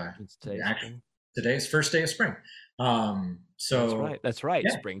 It's today's first day of spring. So that's right.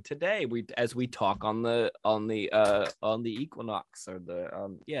 Yeah. Spring today. As we talk on the equinox or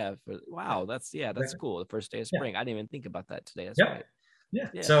wow, that's cool. The first day of spring. I didn't even think about that today. That's right.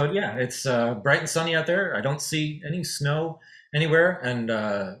 Yeah. So it's bright and sunny out there. I don't see any snow anywhere, and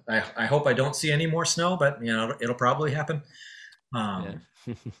I hope I don't see any more snow, but it'll probably happen.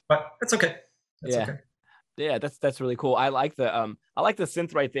 But it's okay. Okay. Yeah, that's really cool. I like the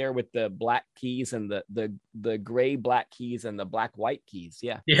synth right there with the black keys and the gray black keys and the black white keys.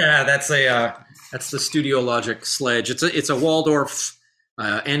 Yeah. Yeah, that's the Studio Logic Sledge. It's a Waldorf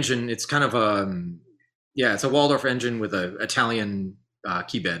engine. It's kind of it's a Waldorf engine with a Italian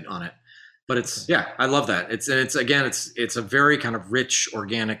key bed on it. But I love that. It's a very kind of rich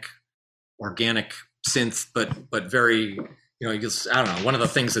organic synth, but very I don't know. One of the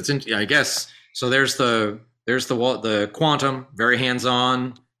things that's I guess. So there's the Quantum, very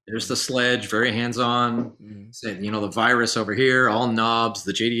hands-on. There's the Sledge, very hands-on. Mm-hmm. The Virus over here, all knobs,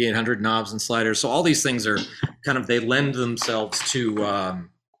 the JD800 knobs and sliders. So all these things are they lend themselves to.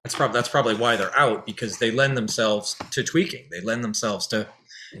 That's probably why they're out, because they lend themselves to tweaking. They lend themselves to,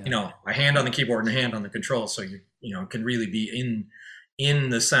 a hand on the keyboard and a hand on the control, so you can really be in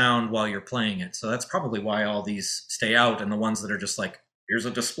the sound while you're playing it. So that's probably why all these stay out, and the ones that are just like, here's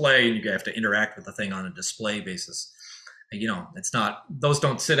a display and you have to interact with the thing on a display basis. It's not, those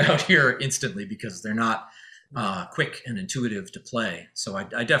don't sit out here instantly because they're not quick and intuitive to play. So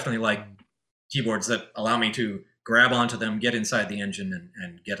I definitely like keyboards that allow me to grab onto them, get inside the engine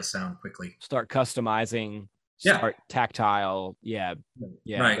and get a sound quickly. Start customizing, start tactile. Yeah.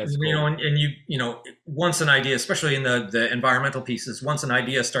 Right. That's cool. And once an idea, especially in the environmental pieces, once an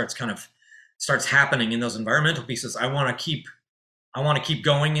idea starts happening in those environmental pieces, I want to keep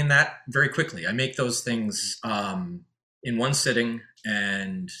going in that very quickly. I make those things in one sitting,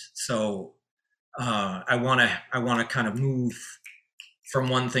 and so I want to kind of move from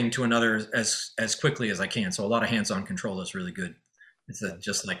one thing to another as quickly as I can. So a lot of hands-on control is really good. It's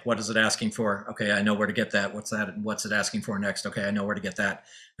just like, what is it asking for? Okay, I know where to get that. What's that? What's it asking for next? Okay, I know where to get that.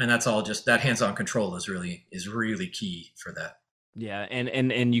 And that's all. Just that hands-on control is really key for that. Yeah,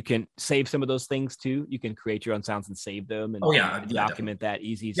 and you can save some of those things too. You can create your own sounds and save them, and, and document that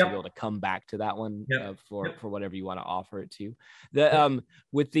easy, so you're able to come back to that one for whatever you want to offer it to. The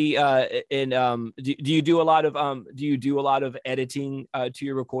with the do you do a lot of editing to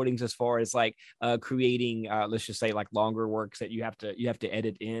your recordings, as far as like creating let's just say like longer works that you have to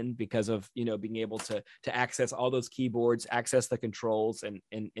edit in, because of being able to access all those keyboards, access the controls, and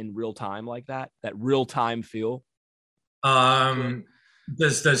in real time, like that real time feel?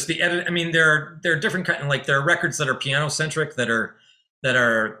 Does the edit? I mean, there are different kind. Like there are records that are piano centric that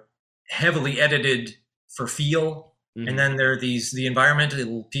are heavily edited for feel, and then there are the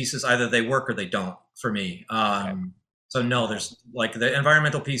environmental pieces. Either they work or they don't for me. So no, there's like the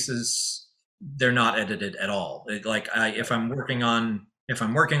environmental pieces. They're not edited at all. If I'm working on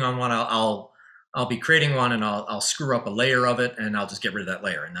one, I'll be creating one, and I'll screw up a layer of it, and I'll just get rid of that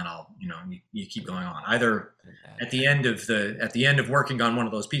layer, and then you keep going on. Either at the end of working on one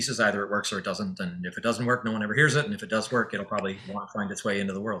of those pieces, either it works or it doesn't. And if it doesn't work, no one ever hears it. And if it does work, it'll probably want to find its way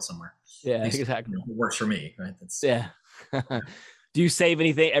into the world somewhere. Yeah, exactly. It works for me, right? Do you save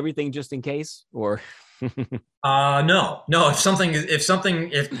everything just in case, or? No.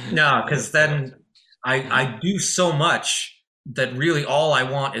 Because then I do so much that really all I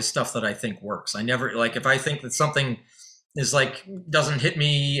want is stuff that I think works. I never, like, if I think that something is like, doesn't hit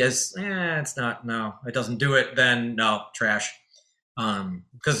me as, it's not, no, it doesn't do it, then no, trash.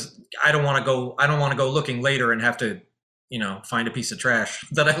 Because I don't want to go looking later and have to, find a piece of trash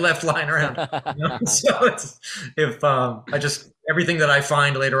that I left lying around. So it's, everything that I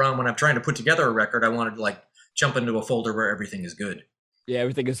find later on when I'm trying to put together a record, I wanted to like jump into a folder where everything is good. Yeah,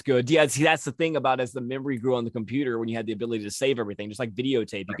 everything is good. Yeah, see, that's the thing about as the memory grew on the computer, when you had the ability to save everything, just like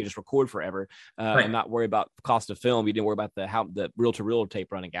videotape, you could just record forever and not worry about cost of film. You didn't worry about the reel-to-reel tape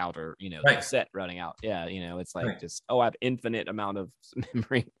running out, or the cassette running out. Yeah, it's like just I have infinite amount of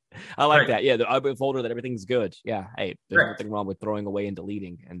memory. I like that. Yeah, the folder that everything's good. Yeah, hey, there's nothing wrong with throwing away and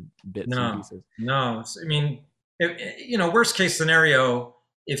deleting and bits and pieces. No, I mean, worst case scenario,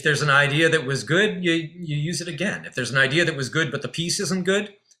 if there's an idea that was good, you use it again. If there's an idea that was good but the piece isn't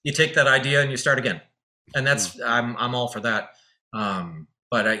good, you take that idea and you start again. And that's I'm all for that.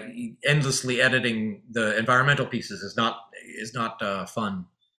 But endlessly editing the environmental pieces is not fun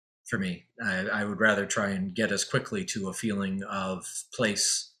for me. I would rather try and get as quickly to a feeling of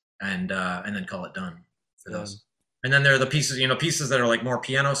place and then call it done for those. And then there are the pieces that are like more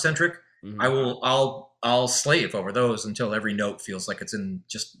piano centric. I'll slave over those until every note feels like it's in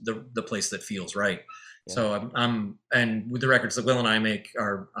just the place that feels right. Yeah. So and with the records that Will and I make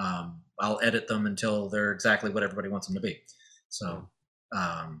I'll edit them until they're exactly what everybody wants them to be. So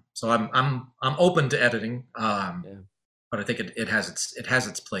I'm open to editing, but I think it has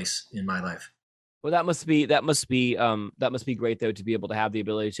its place in my life. Well, that must be great though, to be able to have the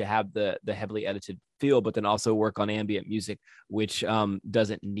ability to have the heavily edited feel, but then also work on ambient music, which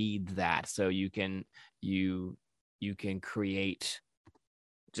doesn't need that. So you can create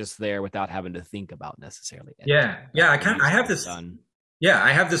just there without having to think about necessarily editing. I have this there's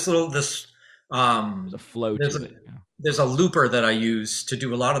a flow to it. There's a looper that I use to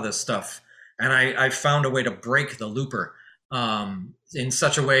do a lot of this stuff, and I found a way to break the looper in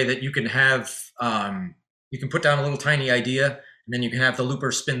such a way that you can have you can put down a little tiny idea, and then you can have the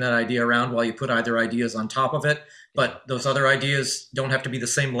looper spin that idea around while you put other ideas on top of it. But those other ideas don't have to be the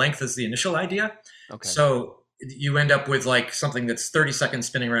same length as the initial idea. Okay. So you end up with like something that's 30 seconds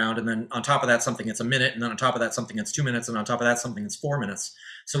spinning around, and then on top of that something that's a minute, and then on top of that something that's 2 minutes, and on top of that something that's 4 minutes.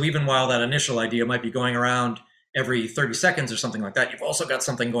 So even while that initial idea might be going around every 30 seconds or something like that, you've also got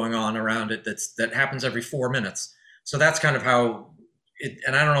something going on around it that happens every 4 minutes. So that's kind of how it,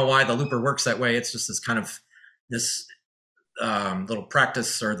 and I don't know why the looper works that way. It's just this little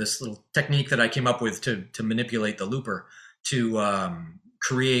practice, or this little technique that I came up with to manipulate the looper to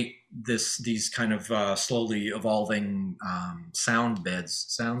create these kind of slowly evolving sound beds,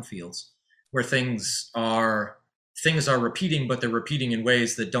 sound fields, where things are repeating, but they're repeating in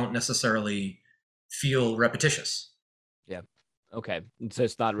ways that don't necessarily feel repetitious. Yeah. Okay. So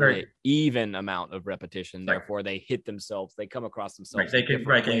it's not really even amount of repetition. Therefore, they hit themselves. They come across themselves. They can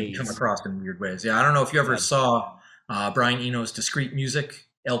come across in weird ways. Yeah. I don't know if you ever saw Brian Eno's Discrete Music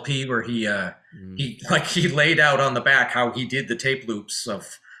LP, where he laid out on the back how he did the tape loops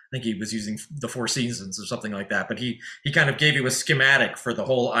of, I think he was using the Four Seasons or something like that. But he kind of gave you a schematic for the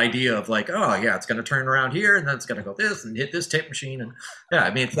whole idea of like, oh yeah, it's going to turn around here, and then it's going to go this and hit this tape machine. And yeah,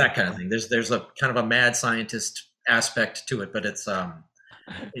 I mean, it's that kind of thing. There's a kind of a mad scientist aspect to it, but it's I've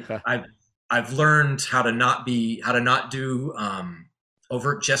learned how to not do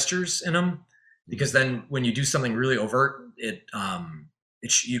overt gestures in them. because then when you do something really overt,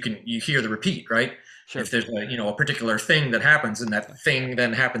 you hear the repeat, right? Sure. If there's a particular thing that happens and that thing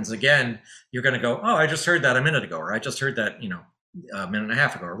then happens again, you're going to go, oh, I just heard that a minute ago, or I just heard that, a minute and a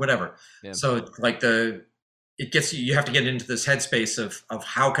half ago, or whatever. Yeah. So like it gets you have to get into this headspace of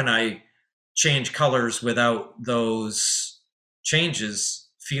how can I change colors without those changes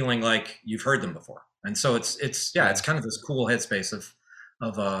feeling like you've heard them before. And so it's kind of this cool headspace of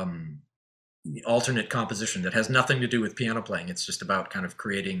alternate composition that has nothing to do with piano playing. It's just about kind of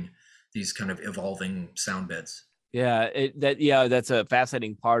creating these kind of evolving sound beds. Yeah, that's a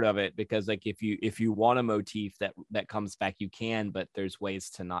fascinating part of it, because like if you want a motif that comes back, you can, but there's ways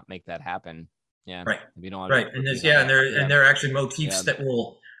to not make that happen. Yeah, right. If you don't want and there are actually motifs that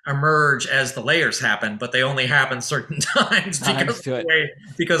will emerge as the layers happen, but they only happen certain times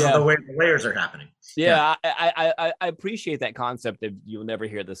because of the way the layers are happening. Yeah, I appreciate that concept of you'll never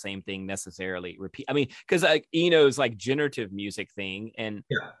hear the same thing necessarily repeat. I mean, because Eno's like generative music thing, and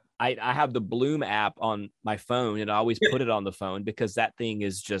I have the Bloom app on my phone, and I always put it on the phone because that thing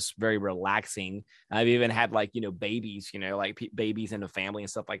is just very relaxing. I've even had babies, like babies in a family and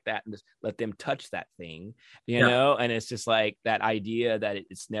stuff like that, and just let them touch that thing, and it's just like that idea that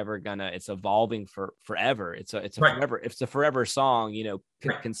it's evolving forever. It's a forever song,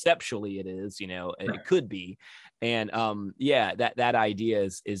 conceptually it is, it could be. And that idea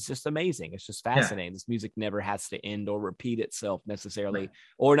is just amazing. It's just fascinating. This music never has to end or repeat itself necessarily,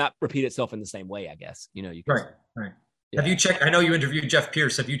 or not repeat itself in the same way, I guess. You can right. Yeah. Have you checked? I know you interviewed Jeff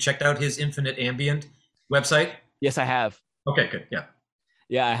Pierce. Have you checked out his Infinite Ambient website? Yes, I have. Okay, good.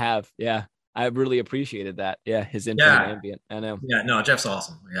 Yeah, I have. Yeah, I really appreciated that. Yeah, his Infinite Ambient. I know. Yeah, no, Jeff's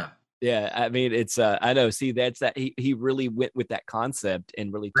awesome. Yeah. Yeah, I mean, it's I know. See, that's that he really went with that concept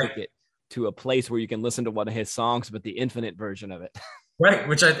and really took it to a place where you can listen to one of his songs, but the infinite version of it. Right,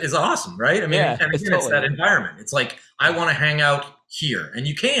 which is awesome, right? I mean, it's that environment. It's like, I want to hang out here, and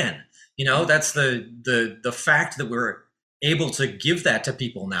you can. That's the fact that we're able to give that to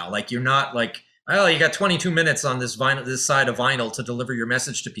people now. Like, you're not like, oh, you got 22 minutes on this side of vinyl to deliver your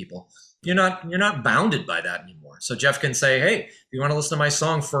message to people. You're not bounded by that anymore. So Jeff can say, hey, if you want to listen to my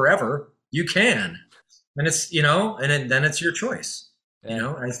song forever, you can. And it's, then it's your choice.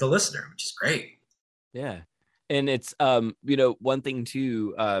 As the listener, which is great. Yeah. And it's, one thing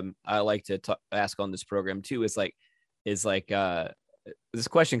too, I like to ask on this program too, is this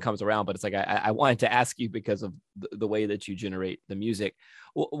question comes around, but it's like, I wanted to ask you because of the way that you generate the music.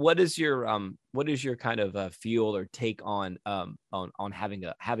 What is your kind of feel or take on having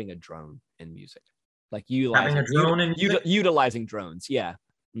a drone in music? Like utilizing drones. Yeah.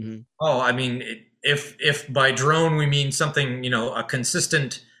 Mm-hmm. Oh, I mean, if by drone we mean something, a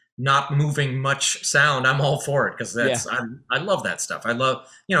consistent, not moving much sound, I'm all for it, because I love that stuff. I love,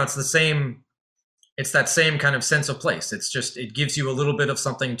 it's that same kind of sense of place. It's just, it gives you a little bit of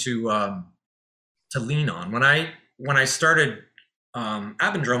something to lean on. When I started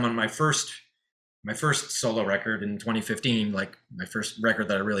Abendrome on my first solo record in 2015, like my first record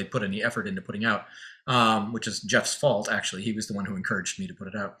that I really put any effort into putting out, which is Jeff's fault, actually. He was the one who encouraged me to put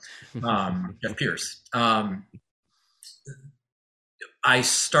it out. Jeff Pierce.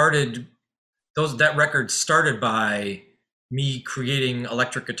 That record started by me creating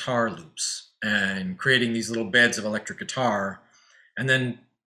electric guitar loops and creating these little beds of electric guitar, and then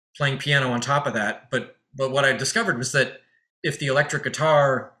playing piano on top of that. But what I discovered was that if the electric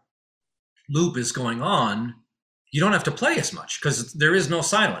guitar loop is going on, you don't have to play as much because there is no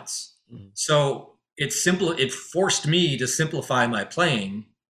silence. Mm-hmm. So it forced me to simplify my playing,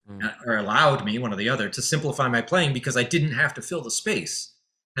 or allowed me, one or the other, to simplify my playing, because I didn't have to fill the space.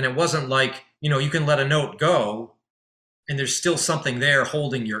 And it wasn't like, you can let a note go and there's still something there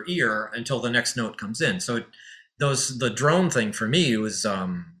holding your ear until the next note comes in. So the drone thing for me was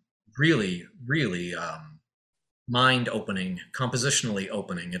really, really mind-opening, compositionally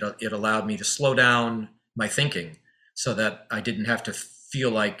opening. It allowed me to slow down my thinking so that I didn't have to feel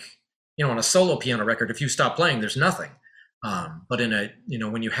like, on a solo piano record, if you stop playing, there's nothing. But in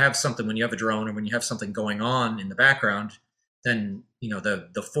when you have a drone, or when you have something going on in the background, then,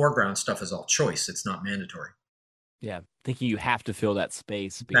 the foreground stuff is all choice. It's not mandatory. Yeah. Thinking you have to fill that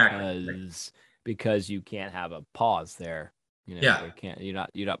space because you can't have a pause there. You're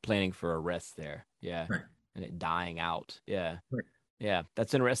not planning for a rest there. Yeah. Right. And it dying out. Yeah. Right. Yeah,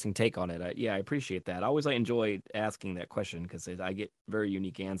 that's an interesting take on it. I appreciate that. I always enjoy asking that question because I get very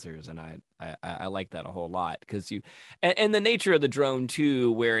unique answers, and I like that a whole lot because and the nature of the drone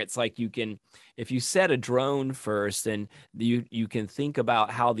too, where it's like you can, if you set a drone first, then you can think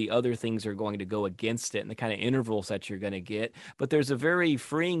about how the other things are going to go against it and the kind of intervals that you're going to get. But there's a very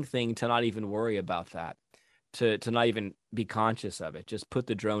freeing thing to not even worry about that. To not even be conscious of it, just put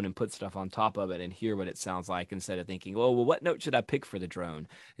the drone and put stuff on top of it and hear what it sounds like instead of thinking, well, what note should I pick for the drone?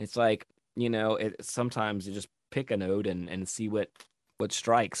 It's like, sometimes you just pick a note and see what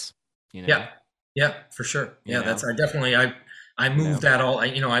strikes, Yeah, for sure. Yeah, I move that all.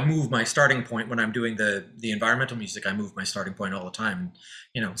 I move my starting point when I'm doing the environmental music. I move my starting point all the time.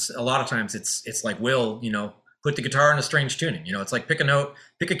 A lot of times it's like, put the guitar in a strange tuning. It's like pick a note,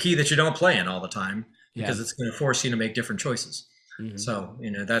 pick a key that you don't play in all the time, because it's going to force you to make different choices. Mm-hmm. So,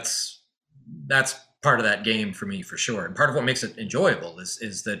 that's part of that game for me, for sure. And part of what makes it enjoyable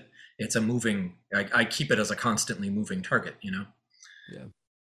is that it's a moving, I keep it as a constantly moving target, Yeah.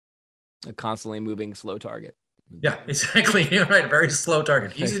 A constantly moving slow target. Yeah, exactly. You're right. Very slow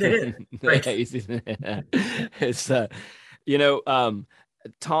target. Easy to hit. Right. Yeah, easy to hit. It's,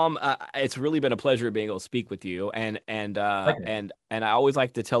 Tom, it's really been a pleasure being able to speak with you, and I always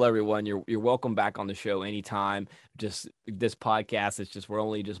like to tell everyone you're welcome back on the show anytime. Just this podcast, it's just we're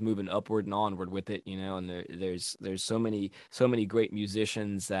only just moving upward and onward with it, and there's so many great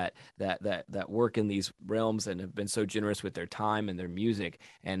musicians that work in these realms and have been so generous with their time and their music,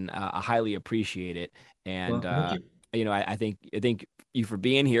 and I highly appreciate it. And thank you. I think you for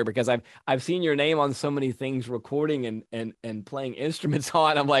being here, because I've seen your name on so many things, recording and playing instruments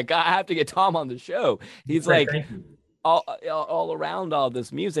on. I'm like, I have to get Tom on the show. He's Great, like all around all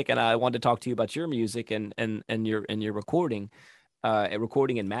this music, and I wanted to talk to you about your music and your recording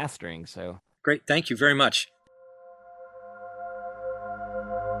and mastering. So great, thank you very much.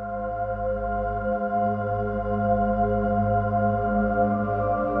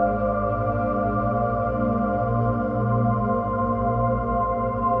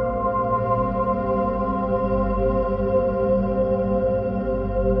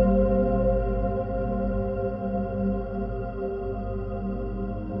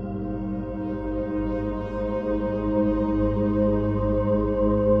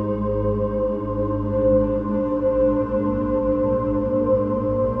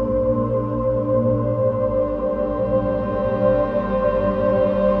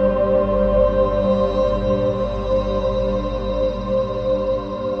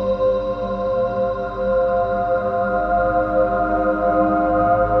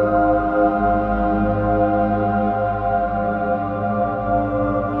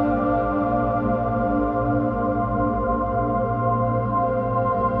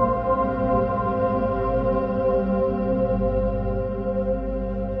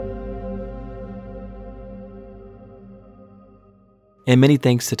 And many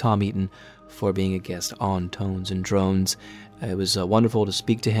thanks to Tom Eaton for being a guest on Tones and Drones. It was wonderful to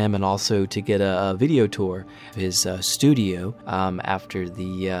speak to him and also to get a video tour of his studio after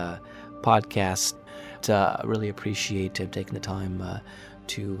the podcast. Really appreciate him taking the time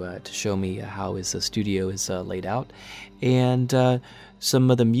to show me how his studio is laid out. And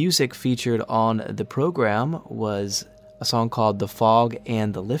some of the music featured on the program was a song called The Fog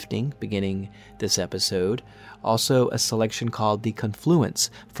and the Lifting, beginning this episode. Also a selection called The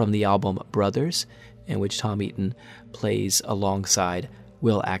Confluence from the album Brothers, in which Tom Eaton plays alongside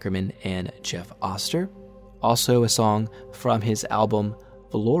Will Ackerman and Jeff Oster. Also a song from his album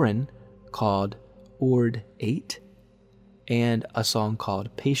Valoran called Ord 8, and a song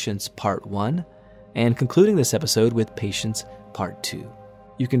called Patience Part 1, and concluding this episode with Patience Part 2.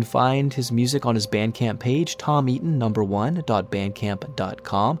 You can find his music on his Bandcamp page,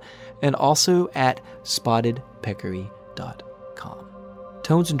 tomeaton1.bandcamp.com, and also at spottedpeccary.com.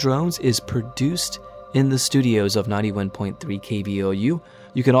 Tones and Drones is produced in the studios of 91.3 KVOU.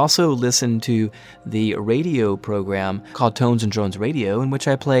 You can also listen to the radio program called Tones and Drones Radio, in which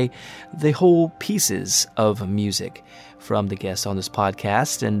I play the whole pieces of music from the guests on this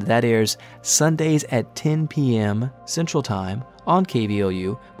podcast, and that airs Sundays at 10 p.m. Central Time on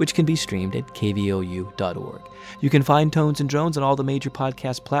KVOU, which can be streamed at kvou.org. You can find Tones and Drones on all the major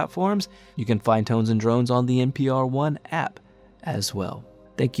podcast platforms. You can find Tones and Drones on the NPR One app as well.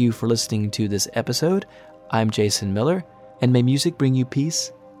 Thank you for listening to this episode. I'm Jason Miller, and may music bring you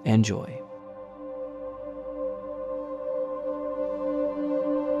peace and joy.